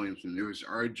Zion Williamson. It was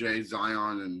R.J.,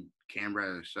 Zion, and Cam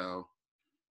Reddish. So,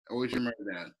 I always remember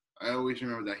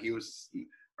that. He was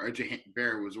R.J.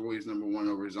 Barrett was always number 1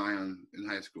 over Zion in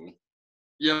high school.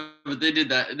 Yeah, but they did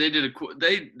that. They did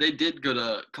they did go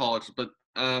to college, but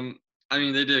I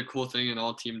mean they did a cool thing and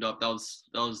all teamed up. That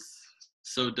was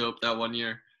so dope that 1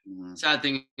 year. Mhm. sad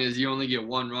thing is you only get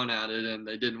one run at it, and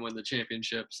they didn't win the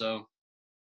championship. So,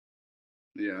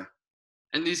 Yeah.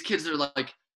 and these kids are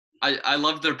like, I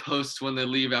love their posts when they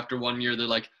leave after 1 year. They're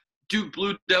like, Duke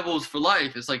Blue Devils for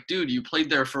life. It's like, dude, you played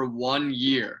there for 1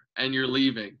 year and you're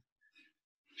leaving.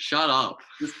 Shut up.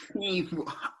 This team,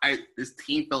 this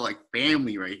team felt like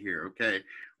family right here. Okay,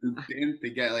 then they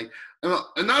get like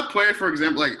another player, for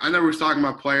example. Like I know we're talking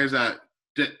about players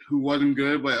who wasn't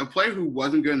good, but a player who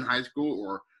wasn't good in high school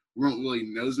or weren't really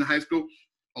knows in high school.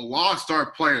 A lot of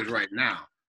star players right now: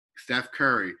 Steph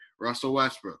Curry, Russell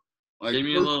Westbrook, like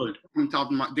Damian Lillard. on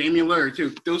top of my Damian Lillard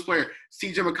too. Those players,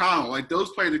 C.J. McConnell, like those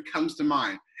players that comes to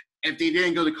mind. If they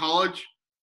didn't go to college,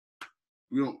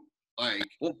 we don't like.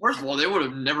 Well, first of all, they would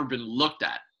have never been looked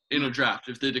at in a draft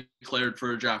if they declared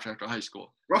for a draft after high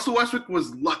school. Russell Westbrook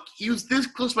was lucky. He was this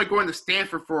close by going to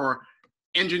Stanford for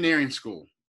engineering school,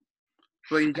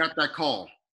 but he got that call.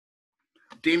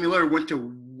 Damian Lillard went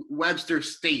to Webster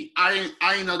State. I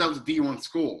didn't know that was a D1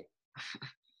 school,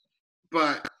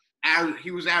 but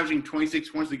he was averaging 26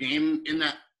 points a game in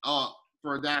that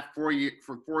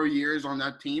for 4 years on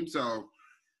that team. So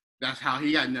that's how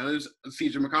he got noticed.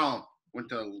 C.J. McCollum went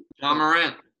to John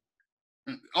Morant.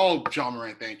 Oh, John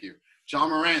Morant, thank you. John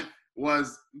Morant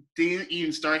didn't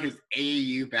even start his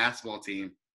AAU basketball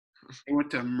team. He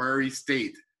went to Murray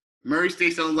State. Murray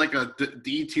State sounds like a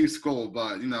D2 school,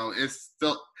 but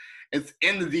it's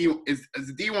in the it's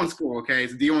a D1 school. Okay,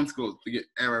 it's a D1 school to get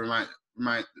remind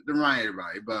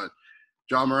everybody. But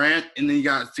John Morant, and then you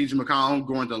got C.J. McCollum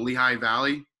going to Lehigh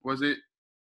Valley. Was it?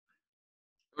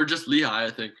 Or just Lehigh,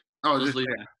 I think. Oh, just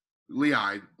Lehigh.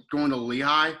 Lehigh going to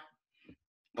Lehigh,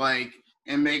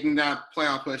 and making that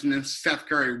playoff push, and then Steph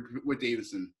Curry with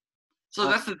Davidson. So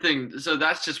that's the thing. So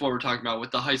that's just what we're talking about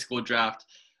with the high school draft.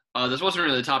 This wasn't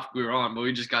really the topic we were on, but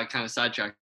we just got kind of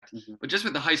sidetracked. Mm-hmm. But just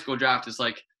with the high school draft, it's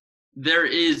like there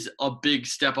is a big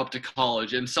step up to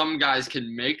college, and some guys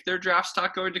can make their draft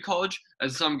stock going to college, and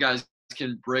some guys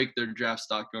can break their draft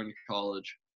stock going to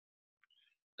college.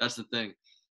 That's the thing.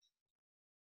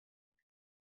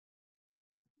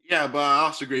 Yeah, but I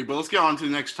also agree. But let's get on to the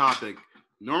next topic.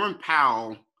 Norman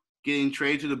Powell getting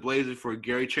traded to the Blazers for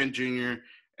Gary Trent Jr.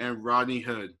 and Rodney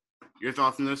Hood. Your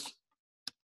thoughts on this?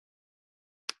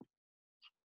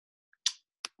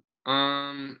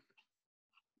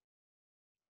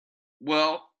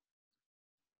 Well,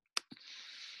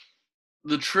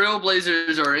 the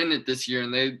Trailblazers are in it this year,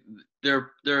 and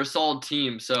they're a solid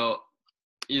team. So,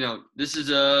 this is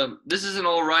an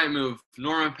all right move.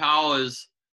 Norman Powell is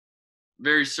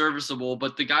very serviceable,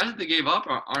 but the guys that they gave up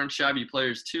aren't shabby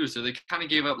players too. So they kind of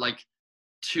gave up like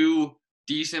 2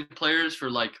 decent players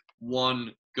for like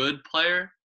 1 good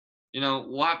player.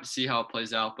 We'll have to see how it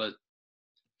plays out, but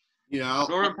yeah,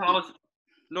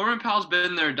 Norman Powell's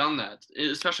been there, done that,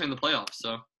 especially in the playoffs.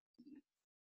 So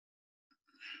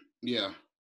yeah,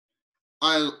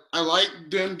 I like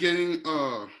them getting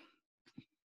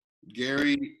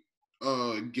Gary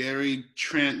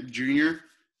Trent Jr.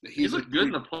 He looked good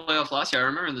in the playoffs last year. I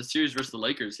remember in the series versus the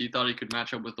Lakers, he thought he could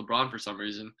match up with LeBron for some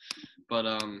reason,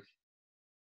 but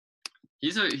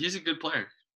he's a good player.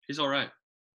 He's all right.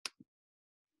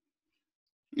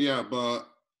 Yeah, but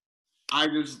I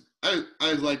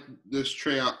like this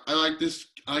trade. I like this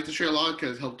trade a lot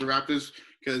because it helped the Raptors.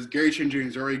 Because Gary Trent Jr.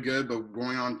 is already good, but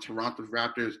going on Toronto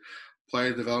Raptors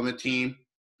player development team,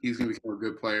 he's gonna become a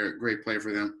good player, great player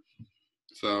for them.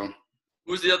 So.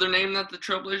 Who's the other name that the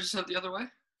Trailblazers sent the other way?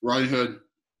 Rodney Hood.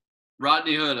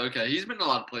 Rodney Hood. Okay, he's been in a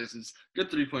lot of places. Good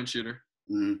 3-point shooter.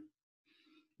 Mm-hmm.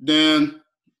 Then,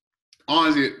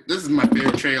 honestly, this is my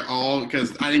favorite trade of all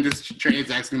because I think this trade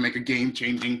is actually going to make a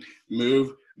game-changing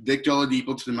move. Victor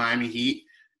Oladipo to the Miami Heat.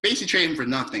 Basically trading for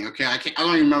nothing, okay? I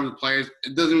don't even remember the players.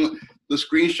 It doesn't – the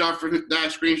screenshot for that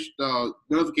the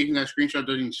notification that screenshot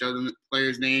doesn't even show the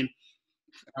player's name.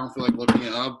 I don't feel like looking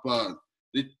it up, but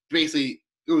it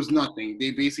was nothing. They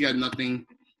basically had nothing.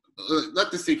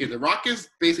 Let this sink in. The Rockets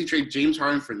basically trade James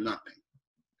Harden for nothing.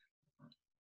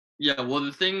 Yeah, well,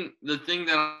 the thing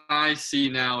that I see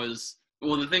now is –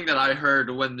 well, the thing that I heard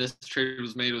when this trade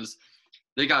was made was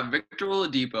they got Victor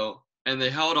Oladipo, and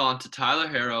they held on to Tyler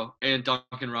Herro and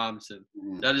Duncan Robinson.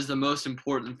 Mm-hmm. That is the most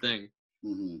important thing.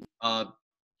 Mm-hmm.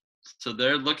 So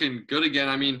they're looking good again.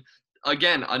 I mean,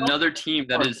 again, another team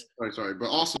that is – Sorry. But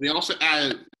they also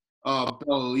added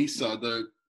Bellisa, the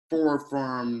forward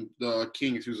from the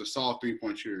Kings, who's a solid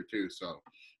 3-point shooter too. So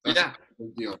that's a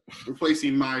big deal.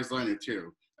 Replacing Myers Leonard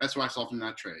too. That's what I saw from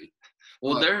that trade.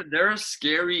 Well, they're a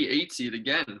scary 8 seed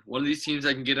again. One of these teams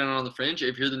that can get in on the fringe.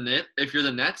 If you're the Nets, if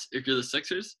you're the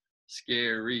Sixers,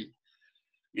 scary.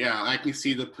 Yeah, I can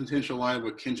see the potential line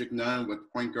with Kendrick Nunn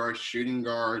with point guard, shooting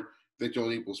guard, Victor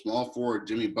Oladipo, small forward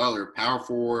Jimmy Butler, power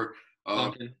forward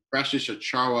Duncan. Precious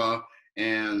Achiuwa,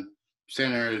 and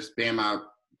center is Bam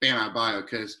Adebayo,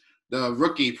 because the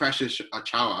rookie Precious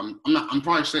Achiuwa, I'm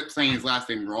probably saying his last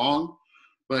name wrong,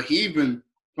 but he's been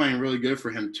playing really good for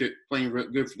him too, playing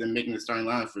really good for them, making the starting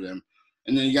lineup for them.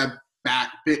 And then you got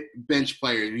bench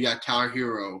players. You got Tyler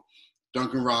Hero,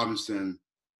 Duncan Robinson,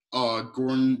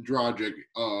 Gordon Dragic,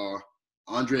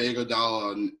 Andre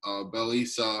Iguodala,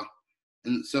 Belisa,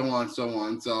 and so on and so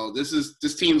on. So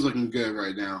this team's looking good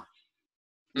right now.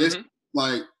 This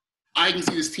I can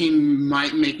see this team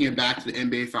might making it back to the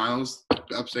NBA Finals,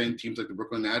 upsetting teams like the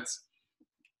Brooklyn Nets.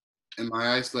 In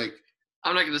my eyes,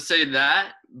 I'm not going to say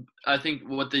that. I think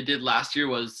what they did last year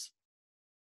was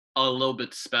a little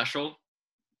bit special.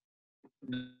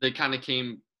 They kind of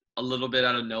came a little bit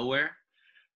out of nowhere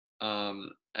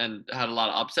and had a lot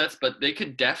of upsets, but they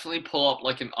could definitely pull up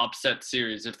like an upset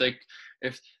series. If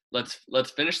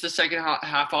let's finish the second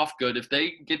half off good. If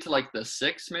they get to like the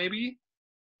 6 maybe,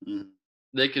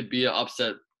 they could be an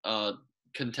upset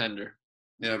contender.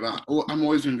 Yeah, but I'm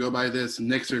always going to go by this.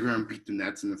 Knicks are going to beat the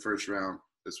Nets in the first round.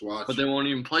 Just watch. But they won't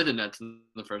even play the Nets in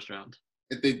the first round.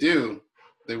 If they do,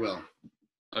 they will.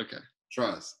 Okay.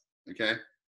 Trust. Okay?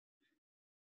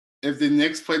 If the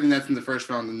Knicks play the Nets in the first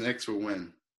round, the Knicks will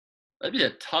win. That'd be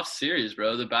a tough series,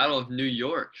 bro. The Battle of New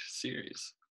York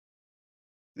series.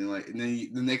 And then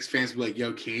the Knicks fans will be like,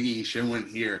 yo, KD, you should have went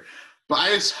here. But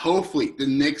I just hopefully the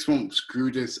Knicks won't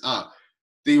screw this up.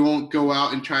 They won't go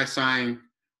out and try to sign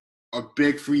a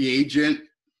big free agent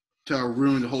to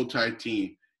ruin the whole entire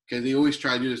team, because they always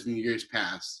try to do this in the years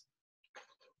past.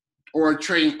 Or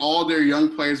trading all their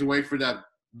young players away for that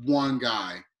one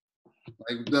guy,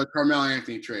 like the Carmelo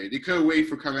Anthony trade. They could have waited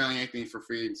for Carmelo Anthony for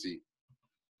free agency.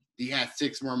 He had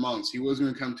 6 more months. He was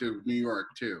going to come to New York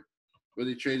too, but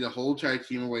they traded the whole entire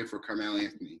team away for Carmelo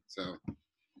Anthony. So,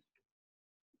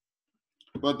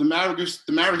 but the Mavericks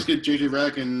get JJ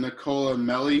Redick and Nicola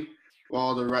Melli,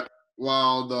 while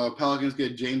the Pelicans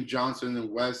get James Johnson and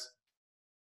Wes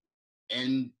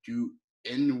Nwadu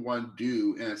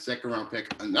and a second-round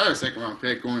pick, another second-round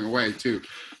pick going away too.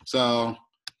 So,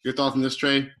 your thoughts on this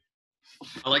trade?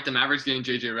 I like the Mavericks getting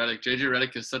JJ Redick. JJ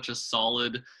Redick is such a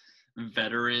solid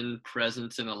veteran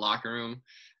presence in the locker room,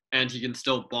 and he can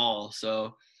still ball.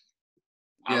 So,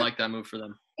 I like that move for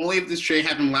them. Only if this trade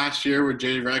happened last year, where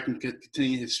JJ Redick can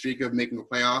continue his streak of making the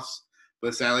playoffs.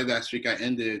 But sadly, that streak got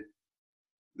ended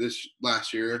this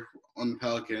last year on the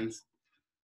Pelicans.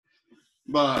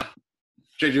 But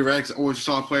JJ Redick's always a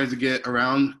solid player to get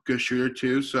around, good shooter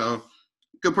too. So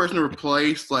good person to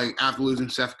replace, like after losing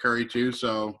Seth Curry too.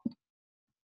 So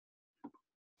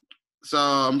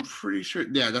I'm pretty sure,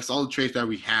 that's all the trades that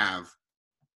we have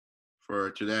for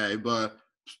today. But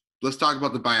let's talk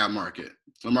about the buyout market.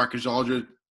 LaMarcus Aldridge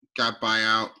got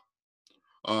buyout.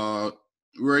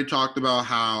 We already talked about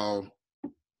how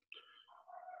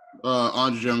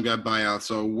Andre Jones got buyout.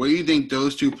 So where do you think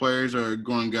those two players are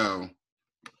going to go?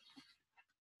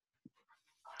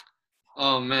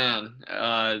 Oh man,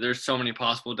 there's so many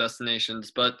possible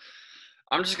destinations, but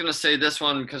I'm just gonna say this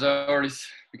one because I already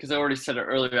said it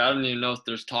earlier. I don't even know if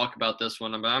there's talk about this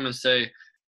one, but I'm gonna say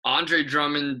Andre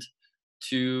Drummond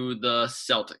to the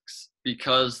Celtics,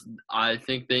 because I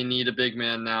think they need a big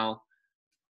man now.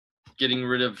 Getting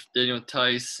rid of Daniel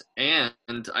Tice, and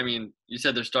I mean, you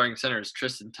said their starting center is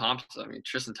Tristan Thompson. I mean,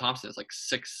 Tristan Thompson is like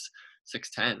 6'10".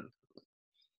 I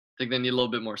think they need a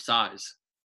little bit more size.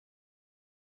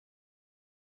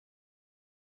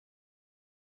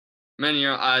 Man,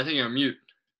 I think you're on mute.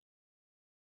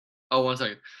 Oh, 1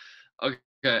 second. Okay.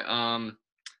 And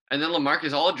then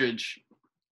LaMarcus Aldridge.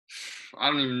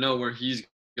 I don't even know where he's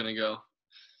gonna go.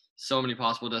 So many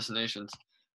possible destinations.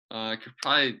 I could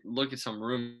probably look at some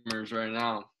rumors right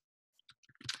now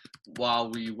while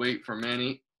we wait for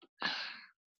Manny.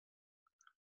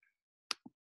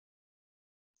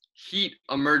 Heat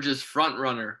emerges front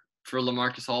runner for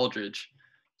LaMarcus Aldridge.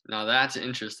 Now that's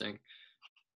interesting.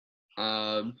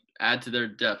 Add to their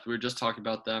depth. We were just talking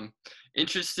about them.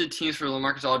 Interested teams for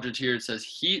LaMarcus Aldridge here. It says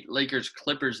Heat, Lakers,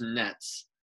 Clippers, Nets.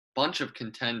 Bunch of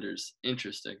contenders.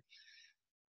 Interesting.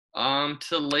 To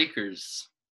the Lakers.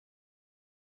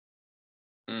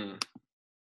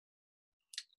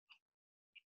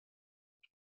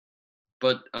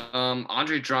 But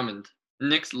Andre Drummond.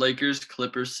 Knicks, Lakers,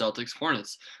 Clippers, Celtics,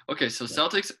 Hornets. Okay, so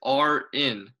Celtics are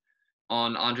in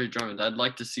on Andre Drummond. I'd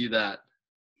like to see that.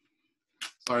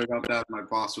 Sorry about that. My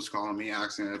boss was calling me,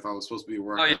 asking if I was supposed to be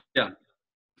working. Oh yeah.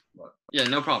 Yeah,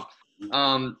 no problem.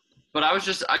 But I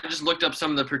just looked up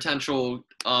some of the potential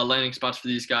landing spots for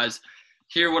these guys.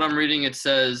 Here, what I'm reading, it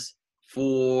says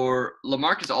For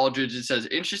LaMarcus Aldridge, it says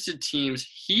interested teams: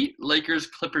 Heat, Lakers,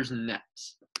 Clippers,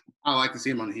 Nets. I like to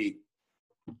see him on the Heat.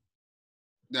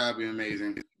 That'd be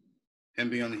amazing. Him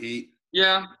being on the Heat.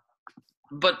 Yeah,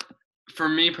 but for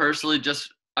me personally, because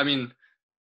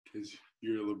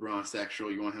you're a LeBron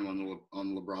sexual, you want him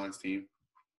on LeBron's team.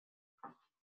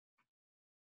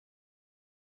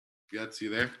 Gets you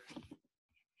there?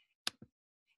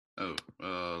 Oh,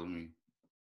 let me.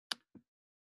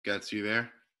 Gets you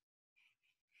there?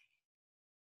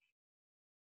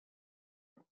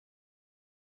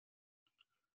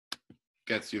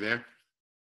 Gets you there?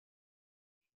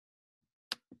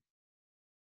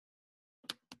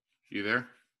 You there?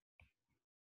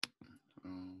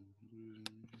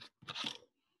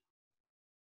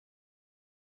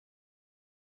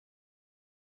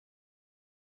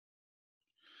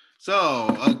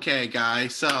 So, okay,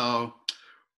 guys. So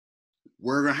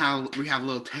we have a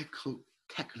little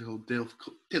technical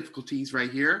difficulties right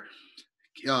here.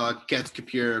 Gets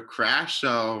computer crash.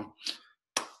 So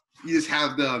you just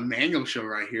have the manual show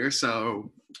right here.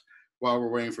 So while we're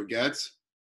waiting for Gets,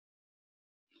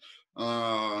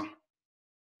 I'm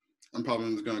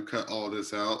probably just gonna cut all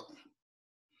this out.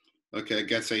 Okay,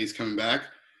 Gets say he's coming back,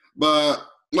 but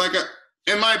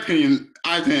in my opinion,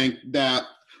 I think that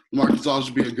Marcus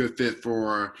Aldridge would be a good fit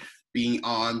for being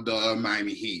on the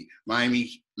Miami Heat. Miami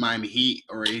Heat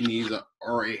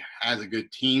already has a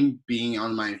good team. Being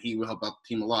on the Miami Heat will help out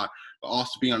the team a lot. But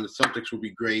also being on the Celtics would be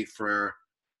great for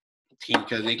the team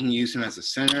because they can use him as a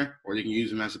center or they can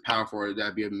use him as a power forward.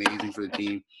 That'd be amazing for the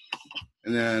team.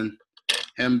 And then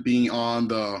him being on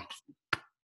the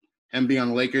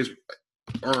Lakers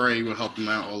already will help them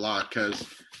out a lot because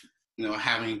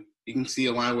you can see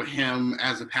a line with him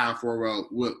as a power forward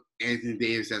with Anthony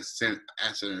Davis as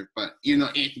center. But even though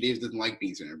Anthony Davis doesn't like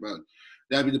being center, but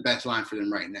that'd be the best line for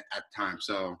them right now at the time.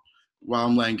 So while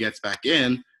I'm letting Gets back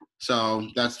in, so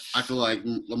I feel like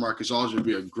LaMarcus Aldridge would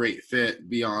be a great fit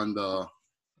beyond the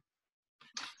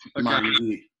Miami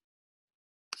Heat.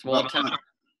 I was talking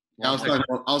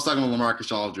about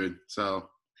LaMarcus Aldridge. So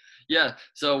yeah.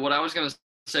 So what I was gonna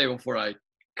say before I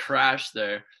crashed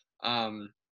there,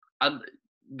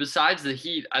 besides the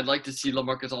Heat, I'd like to see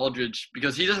LaMarcus Aldridge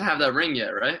because he doesn't have that ring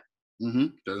yet, right? Mm-hmm.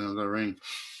 Doesn't have that ring.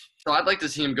 So I'd like to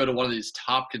see him go to one of these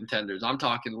top contenders. I'm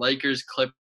talking Lakers,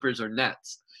 Clippers, or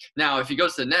Nets. Now, if he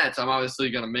goes to the Nets, I'm obviously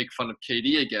going to make fun of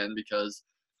KD again because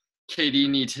KD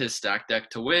needs his stack deck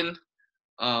to win.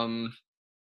 I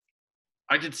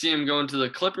could see him going to the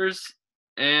Clippers.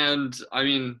 And,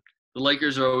 the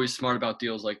Lakers are always smart about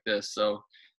deals like this, so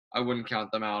I wouldn't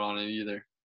count them out on it either.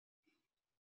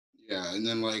 Yeah, and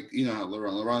then, how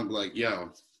LeBron be like,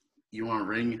 yo, you want a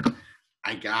ring?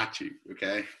 I got you,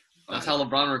 okay? That's how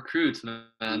LeBron recruits,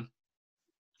 man.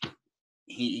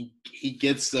 He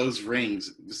gets those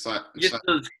rings. He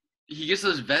gets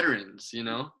those veterans,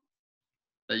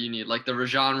 that you need. Like the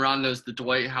Rajon Rondos, the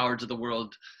Dwight Howards of the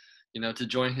world, to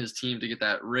join his team to get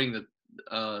that ring that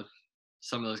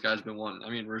some of those guys have been won.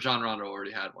 Rajon Rondo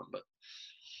already had one, but.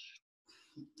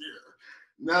 Yeah.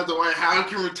 Now Dwight Howard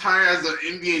can retire as an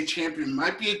NBA champion.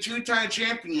 Might be a two-time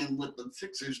champion with the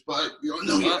Sixers, but you don't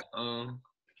know yet.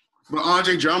 But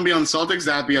Andre Drummond be on the Celtics,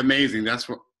 that'd be amazing. That's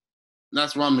what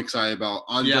I'm excited about.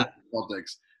 Andre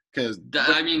Celtics, because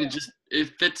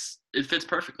it fits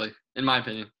perfectly in my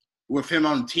opinion. With him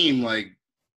on the team, bruh,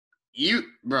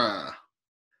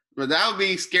 but that would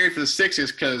be scary for the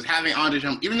Sixers because having Andre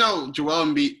Drummond, even though Joel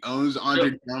Embiid owns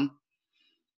Andre Drummond,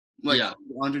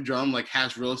 Andre Drummond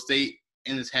has real estate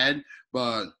in his head,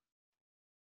 but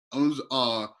owns.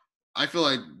 I feel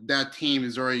like that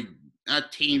team's already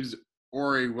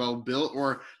well built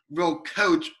or well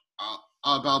coached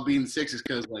about being the Sixers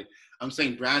because I'm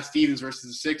saying Brad Stevens versus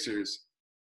the Sixers.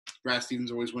 Brad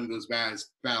Stevens always wins those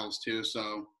battles too,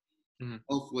 so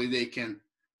hopefully they can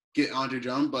get Andre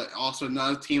Drummond. But also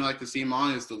another team I like to see him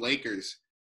on is the Lakers.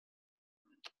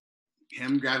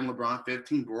 Him grabbing LeBron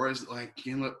 15 boards,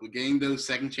 getting those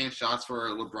second chance shots for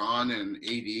LeBron and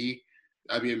AD,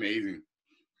 that'd be amazing.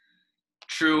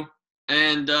 True,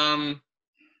 and the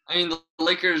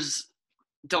Lakers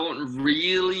don't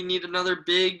really need another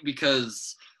big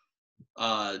because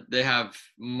they have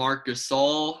Marc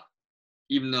Gasol,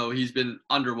 even though he's been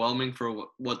underwhelming for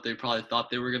what they probably thought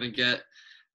they were going to get.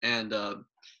 And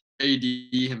AD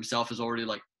himself is already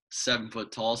 7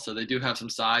 foot tall, so they do have some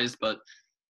size. But,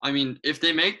 if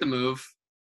they make the move,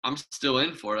 I'm still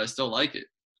in for it. I still like it.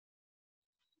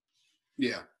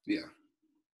 Yeah.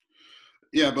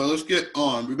 Yeah, but let's get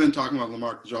on. We've been talking about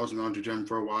LaMarcus Aldridge and Andre Drummond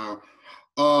for a while.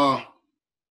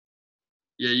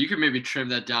 Yeah, you could maybe trim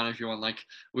that down if you want. Like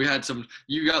you got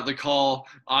the call,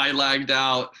 I lagged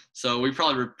out, so we were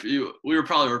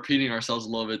probably repeating ourselves a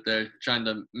little bit there, trying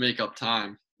to make up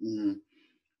time. Mm-hmm.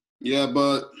 Yeah,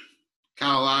 but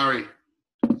Kyle Lowry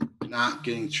not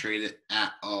getting traded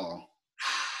at all.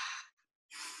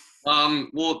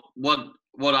 Well,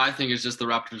 what I think is just the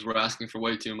Raptors were asking for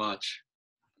way too much.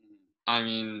 I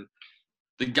mean,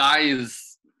 the guy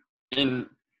is in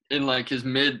like his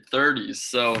mid-30s.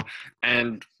 So,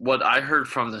 and what I heard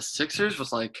from the Sixers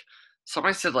was like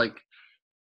somebody said like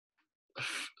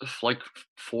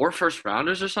 4 first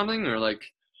rounders or something, or like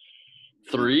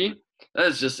 3. That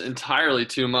is just entirely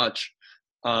too much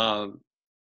for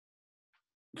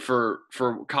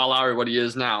Kyle Lowry what he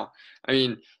is now. I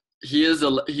mean, he's a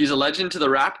legend to the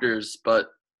Raptors, but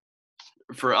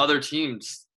for other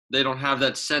teams, they don't have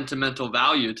that sentimental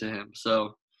value to him.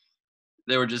 So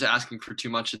they were just asking for too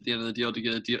much at the end of the deal to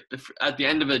get a deal. At the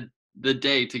end of the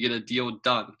day, to get a deal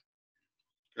done.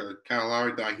 Kyle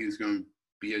Lowry thought he was going to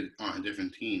be on a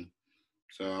different team,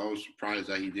 so I was surprised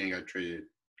that he didn't get traded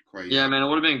quite yet. Yeah, man, it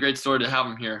would have been a great story to have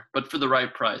him here, but for the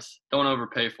right price. Don't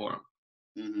overpay for him.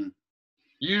 Mm-hmm.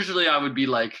 Usually, I would be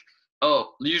like,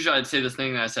 usually I'd say this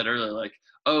thing that I said earlier, like,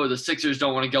 the Sixers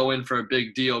don't want to go in for a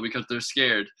big deal because they're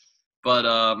scared.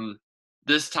 But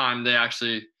this time they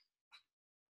actually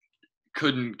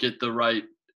couldn't get the right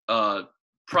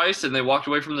price, and they walked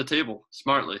away from the table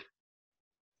smartly.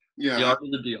 Yeah,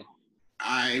 the deal.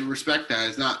 I respect that.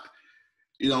 It's not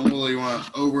you don't really want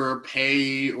to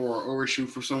overpay or overshoot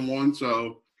for someone,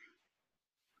 so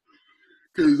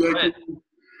because that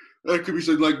could be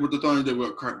something like what the Thunder did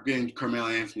with getting Carmelo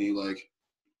Anthony, like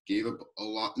gave up a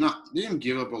lot. Didn't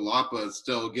give up a lot, but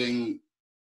still getting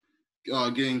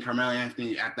Carmelo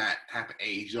Anthony at that type of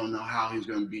age. You don't know how he's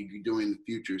going to be doing in the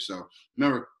future. So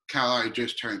remember, Kyle Lowry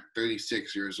just turned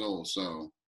 36 years old.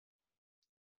 So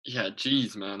yeah,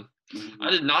 geez, man. Mm-hmm. I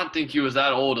did not think he was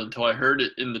that old until I heard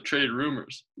it in the trade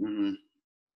rumors. Mm-hmm.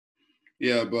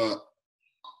 Yeah, but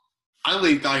I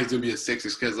really thought he was going to be a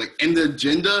Sixers because, like, in the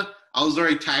agenda, I was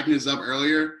already typing this up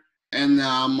earlier, and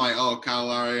now I'm like, oh, Kyle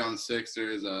Lowry on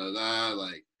Sixers,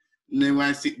 like. And then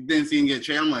when I didn't see him get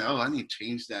traded, I'm like, oh, I need to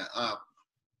change that up.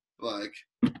 Like,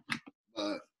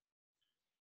 but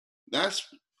that's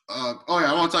I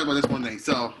want to talk about this one thing.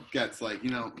 So, Gets, like, you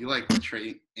like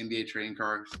NBA trading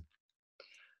cards?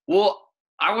 Well,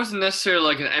 I wasn't necessarily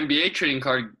like an NBA trading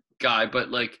card guy, but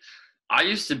like I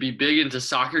used to be big into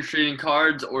soccer trading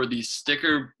cards or these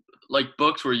sticker like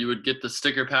books where you would get the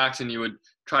sticker packs and you would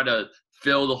try to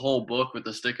fill the whole book with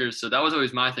the stickers. So that was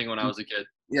always my thing when I was a kid.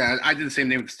 Yeah, I did the same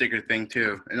thing with the sticker thing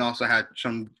too, and also had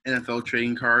some NFL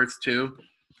trading cards too.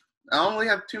 I don't really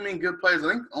have too many good players.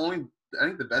 I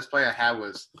think the best player I had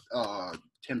was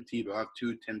Tim Tebow. I have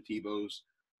 2 Tim Tebows.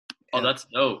 Oh, that's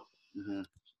dope. Mm-hmm.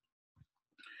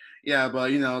 Yeah, but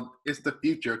it's the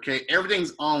future. Okay,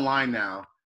 everything's online now.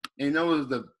 And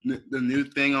the new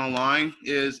thing online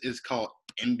is called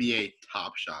NBA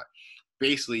Top Shot.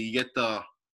 Basically, you get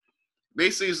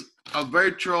it's a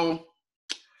virtual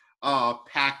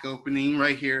pack opening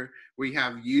right here where you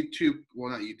have not YouTube,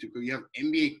 but you have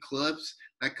NBA clips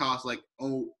that cost like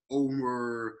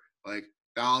over like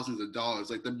thousands of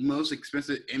dollars. Like the most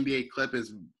expensive NBA clip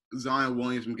is Zion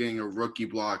Williamson getting a rookie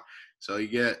block. So you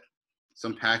get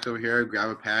some packs over here, grab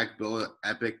a pack, build an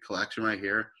epic collection right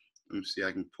here. Let me see,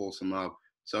 I can pull some up.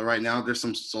 So right now there's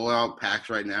some sold out packs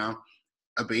right now.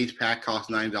 A base pack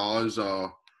costs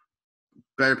 $9.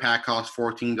 Better pack costs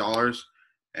 $14.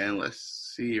 And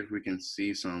let's see if we can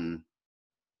see some.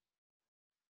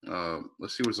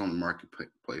 Let's see what's on the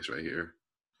marketplace right here.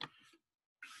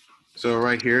 So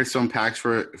right here, some packs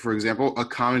for example, a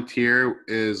common tier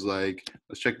is like.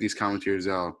 Let's check these common tiers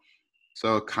out.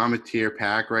 So a common tier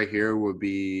pack right here would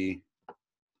be.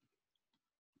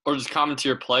 Or just common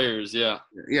tier players, yeah.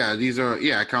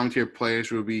 Yeah, common tier players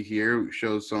will be here.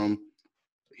 Show some.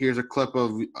 Here's a clip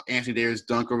of Anthony Davis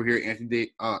dunk over here.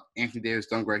 Anthony Davis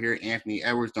dunk right here. Anthony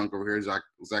Edwards dunk over here. Zach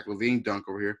LaVine dunk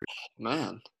over here.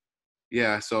 Man.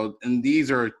 Yeah. So and these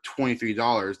are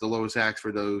 $23. The lowest axe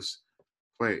for those.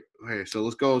 Wait. So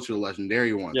let's go to the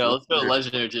legendary one. Yeah, let's go to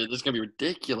legendary, dude. This is gonna be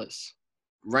ridiculous.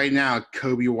 Right now,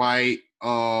 Kobe White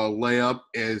layup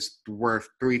is worth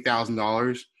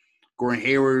 $3,000. Gordon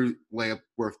Hayward layup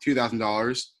worth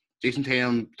 $2,000. Jason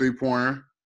Tatum 3-pointer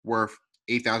worth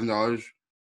 $8,000.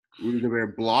 Rudy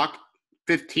Gobert block,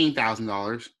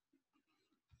 $15,000.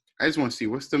 I just want to see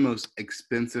what's the most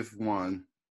expensive one.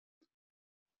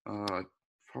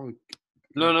 Probably.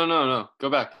 No. Go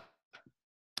back.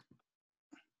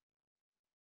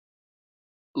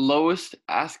 Lowest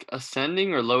ask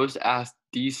ascending or lowest ask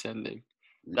descending?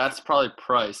 That's probably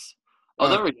price. Oh,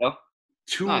 there we go.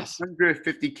 Nice.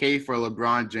 250K for a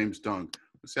LeBron James dunk.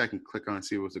 Let's see, I can click on and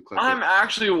see what's the clip. I'm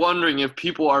actually wondering if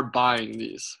people are buying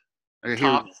these. Okay, here.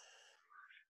 Top.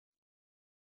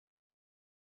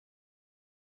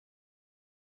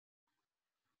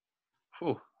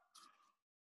 Whew.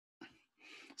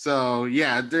 So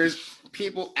yeah, there's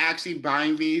people actually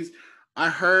buying these. I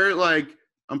heard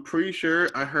I'm pretty sure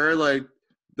I heard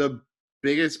the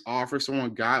biggest offer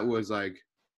someone got was like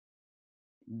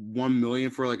 1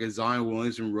 million for like a Zion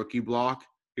Williamson rookie block.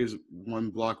 Here's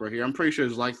one block right here. I'm pretty sure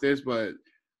it's like this, but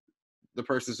the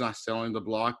person's not selling the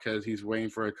block because he's waiting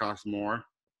for it to cost more.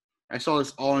 I saw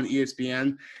this all on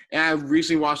ESPN, and I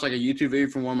recently watched like a YouTube video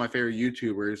from one of my favorite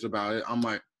YouTubers about it. I'm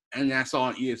like, and I saw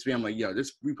on ESPN, I'm like, yo,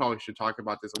 we probably should talk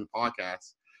about this on the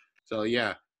podcast. So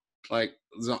yeah, like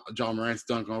John Morant's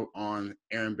dunk on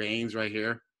Aaron Baines right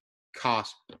here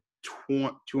cost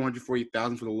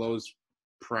 $240,000 for the lowest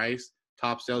price.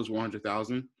 Top sales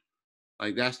 100,000.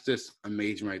 Like that's just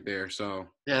amazing right there. So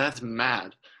yeah, that's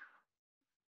mad.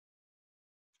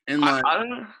 And like I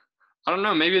don't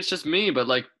know. Maybe it's just me, but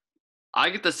like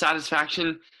I get the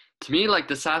satisfaction. To me, like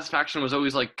the satisfaction was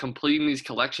always like completing these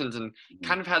collections and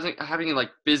kind of having it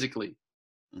like physically.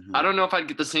 I don't know if I'd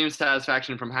get the same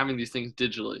satisfaction from having these things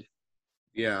digitally.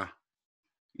 Yeah.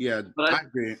 Yeah, but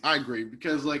I agree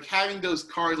because like having those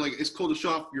cards, like it's cool to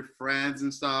show off your friends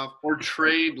and stuff, or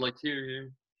trade like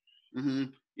here.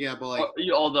 Yeah, but like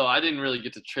although I didn't really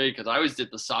get to trade because I always did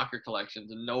the soccer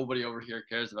collections and nobody over here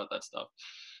cares about that stuff.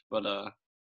 But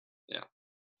yeah.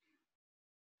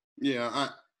 Yeah,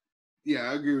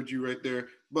 I agree with you right there.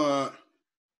 But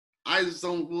I just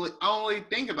don't really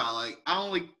think about like I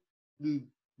don't like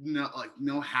know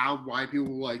why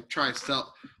people like try to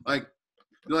sell like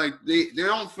they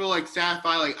don't feel like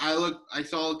satisfied. Like I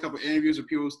saw a couple of interviews where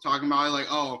people was talking about it, like,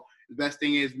 oh, the best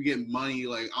thing is we get money.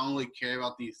 Like I don't really care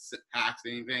about these packs or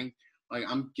anything. Like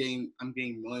I'm getting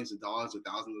millions of dollars or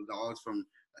thousands of dollars from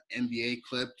an NBA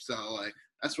clip. So like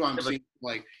that's what I'm seeing.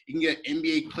 Like you can get an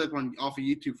NBA clip off of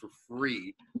YouTube for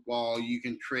free, while you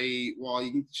can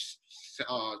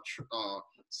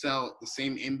sell the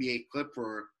same NBA clip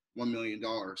for $1 million.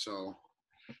 So.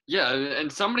 Yeah,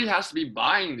 and somebody has to be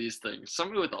buying these things.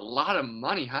 Somebody with a lot of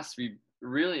money has to be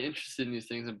really interested in these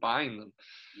things and buying them.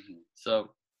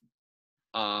 So,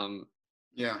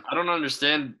 yeah, I don't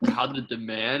understand how the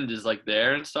demand is like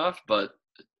there and stuff, but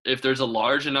if there's a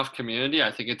large enough community,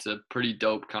 I think it's a pretty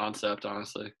dope concept,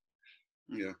 honestly.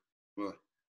 Yeah, well,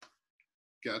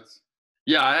 guts.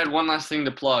 Yeah, I had one last thing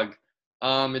to plug.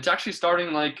 It's actually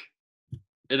starting like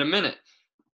in a minute.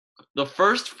 The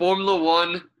first Formula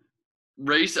One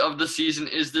race of the season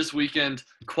is this weekend.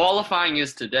 Qualifying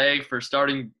is today for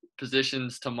starting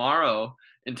positions tomorrow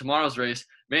in tomorrow's race.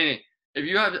 Manny, if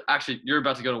you have you're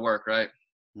about to go to work, right?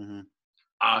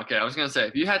 Okay, I was gonna say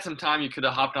if you had some time, you could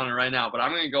have hopped on it right now, but I'm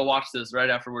gonna go watch this right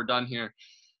after we're done here.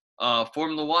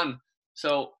 Formula One.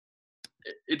 So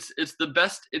it's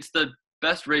the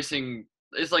best racing.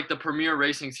 It's like the premier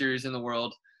racing series in the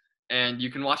world, and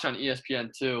you can watch on ESPN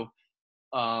too.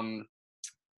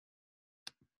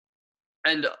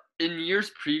 And in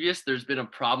years previous, there's been a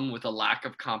problem with a lack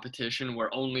of competition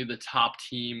where only the top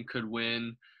team could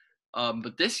win.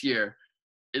 But this year,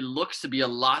 it looks to be a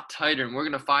lot tighter, and we're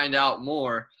going to find out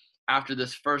more after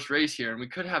this first race here. And we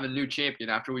could have a new champion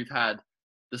after we've had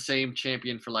the same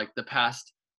champion for like the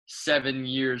past 7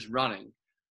 years running.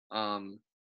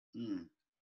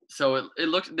 So it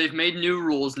looks they've made new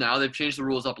rules now. They've changed the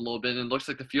rules up a little bit, and it looks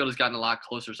like the field has gotten a lot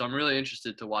closer. So I'm really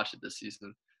interested to watch it this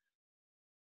season.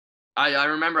 I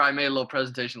remember I made a little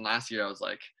presentation last year. I was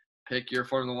like, pick your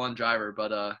Formula One driver.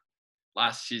 But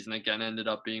last season, again, ended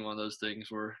up being one of those things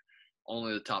where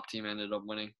only the top team ended up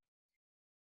winning.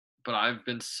 But I've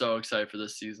been so excited for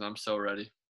this season. I'm so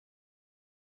ready.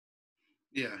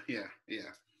 Yeah.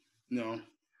 No,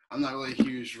 I'm not really a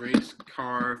huge race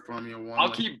car Formula One.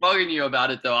 I'll keep bugging you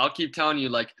about it, though. I'll keep telling you,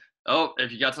 like, oh,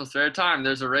 if you got some spare time,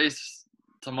 there's a race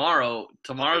tomorrow.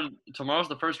 Tomorrow's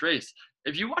the first race.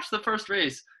 If you watch the first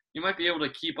race, you might be able to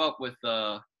keep up with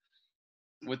the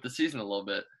season a little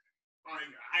bit.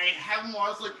 I haven't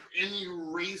watched like any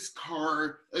race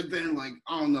car event. Like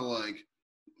I don't know, like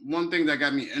one thing that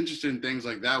got me interested in things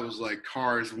like that was like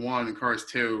Cars 1 and Cars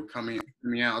 2 coming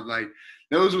out. Like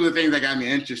those were the things that got me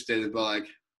interested. But like,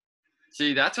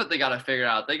 see, that's what they got to figure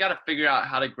out. They got to figure out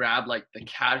how to grab like the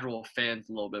casual fans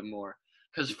a little bit more.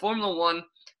 Because Formula One,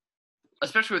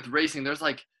 especially with racing, there's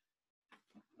like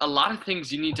a lot of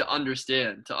things you need to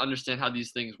understand how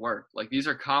these things work. Like these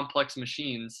are complex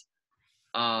machines,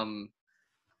 and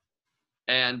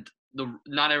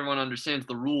not everyone understands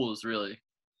the rules really.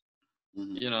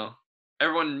 You know,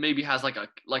 everyone maybe has like a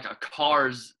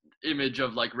Cars image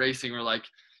of like racing or like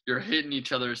you're hitting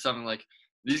each other or something. Like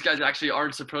these guys actually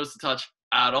aren't supposed to touch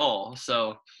at all.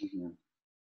 So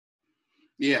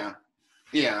yeah,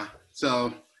 yeah.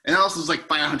 So and also it's like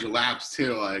 500 laps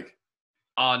too. Like,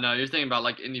 oh no, you're thinking about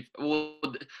like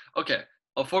okay,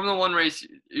 a Formula One race,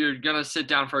 you're gonna sit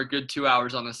down for a good 2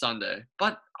 hours on a Sunday,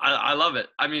 but I love it.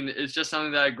 I mean, it's just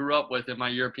something that I grew up with in my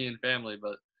European family,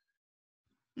 but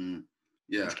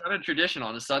yeah. it's kind of tradition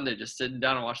on a Sunday, just sitting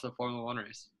down and watch the Formula One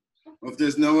race. Well, if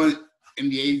there's no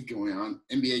NBA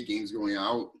games going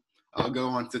out, I'll go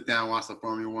on, sit down, watch the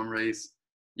Formula One race.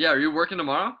 Yeah, are you working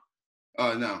tomorrow?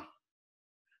 No.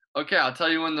 Okay, I'll tell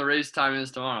you when the race time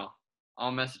is tomorrow.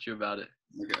 I'll message you about it.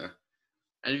 Okay.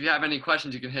 And if you have any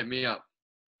questions, you can hit me up.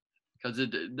 Because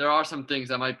there are some things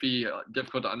that might be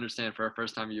difficult to understand for a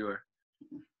first-time viewer.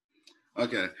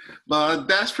 Okay. But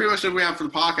that's pretty much what we have for the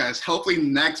podcast. Hopefully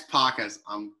next podcast,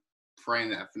 I'm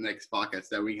praying that for next podcast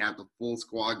that we have the full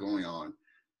squad going on.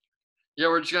 Yeah,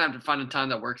 we're just going to have to find a time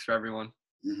that works for everyone.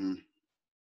 Mm-hmm.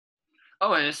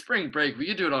 Oh, and it's spring break. We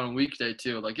could do it on a weekday,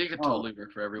 too. Like, it could totally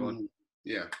work for everyone. Mm-hmm.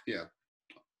 Yeah.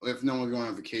 If no one's going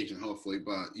on vacation, hopefully.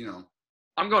 But,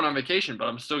 I'm going on vacation, but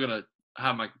I'm still going to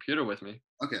have my computer with me.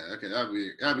 Okay. That'd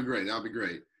be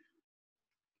great.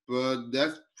 But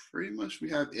that's pretty much we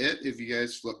have it. If you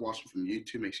guys watching from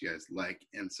YouTube, make sure you guys like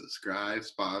and subscribe.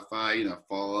 Spotify,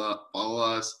 follow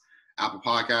us. Apple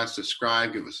Podcasts,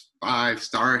 subscribe, give us 5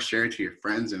 stars, share it to your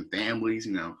friends and families.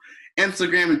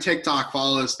 Instagram and TikTok,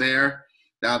 follow us there.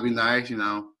 That'd be nice.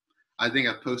 I think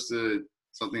I posted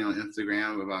something on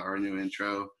Instagram about our new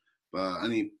intro, but I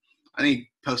need to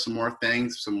post some more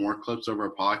things, some more clips over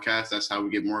our podcast. That's how we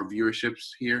get more viewerships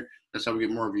here. That's how we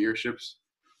get more viewerships,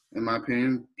 in my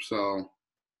opinion. So,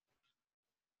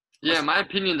 yeah, in my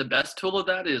opinion, the best tool of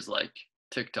that is like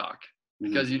TikTok,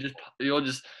 because it'll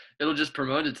just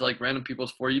promote it to like random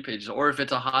people's For You pages, or if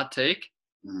it's a hot take,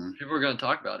 people are going to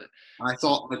talk about it. I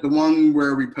thought like the one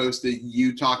where we posted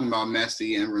you talking about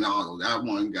Messi and Ronaldo, that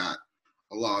one got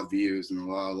a lot of views and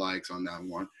a lot of likes on that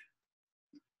one.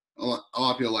 A lot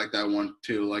of people like that one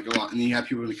too. Like a lot, and you have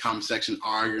people in the comment section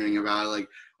arguing about it, like,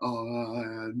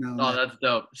 no. Oh, that's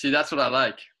dope. See, that's what I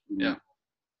like. Yeah.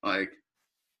 Like,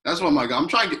 that's what I'm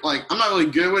trying to get. Like, I'm not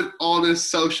really good with all this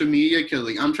social media because,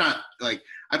 like,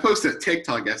 I posted a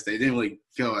TikTok yesterday. It didn't really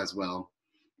go as well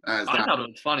as I thought it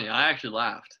was funny. I actually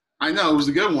laughed. I know it was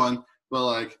a good one, but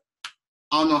like,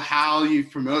 I don't know how you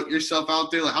promote yourself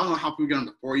out there. Like, I don't know how people get on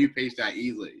the For You page that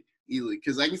easily.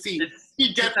 Because I can see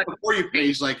he gets on the For You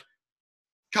page like a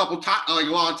couple times, like a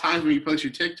lot of times when you post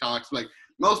your TikToks. Like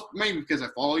maybe because I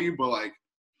follow you, but like,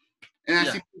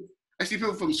 and I see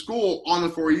people from school on the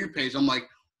For You page. I'm like,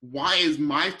 why is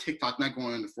my TikTok not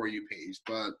going on the For You page?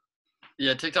 But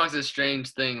yeah, TikTok's a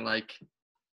strange thing. Like,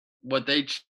 what they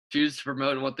choose to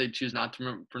promote and what they choose not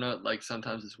to promote, like,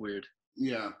 sometimes it's weird.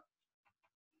 Yeah.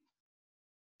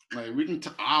 Like, we can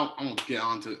I won't get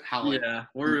on to how, like... Yeah,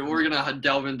 we're going to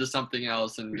delve into something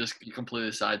else and just be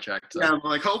completely sidetracked. So. Yeah, but,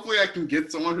 like, hopefully I can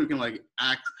get someone who can, like,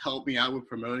 help me out with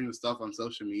promoting the stuff on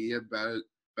social media better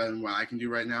than what I can do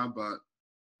right now, but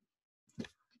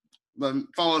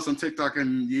follow us on TikTok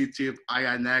and YouTube. I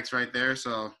got next right there.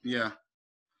 So yeah,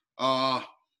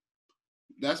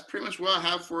 that's pretty much what I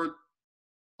have for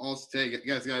all today. You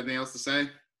guys got anything else to say?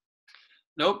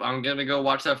 Nope. I'm gonna go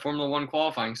watch that Formula One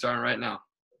qualifying starting right now.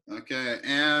 Okay,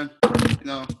 and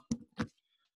see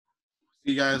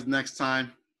you guys next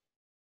time.